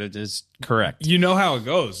thinking, but it is correct. You know how it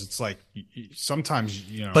goes. It's like sometimes,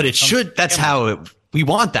 But it should. That's how we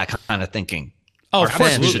want that kind of thinking. Oh, our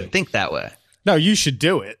fans should think that way. No, you should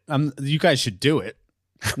do it. You guys should do it.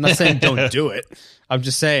 I'm not saying don't do it. I'm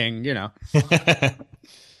just saying, Do you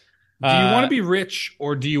want to be rich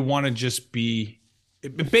or do you want to just be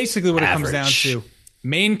basically what average. It comes down to?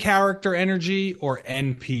 Main character energy or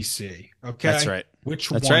NPC? Okay, that's right.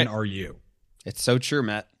 Which one are you? It's so true,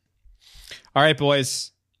 Matt. All right,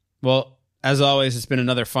 boys. Well, as always, it's been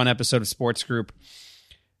another fun episode of Sports Group.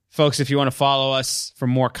 Folks, if you want to follow us for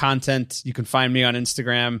more content, you can find me on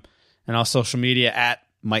Instagram and all social media at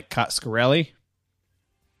Mike Coscarelli.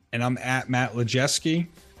 And I'm at Matt Lejeski.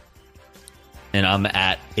 And I'm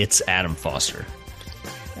at It's Adam Foster.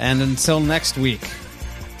 And until next week,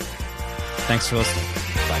 thanks for listening.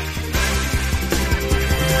 Bye.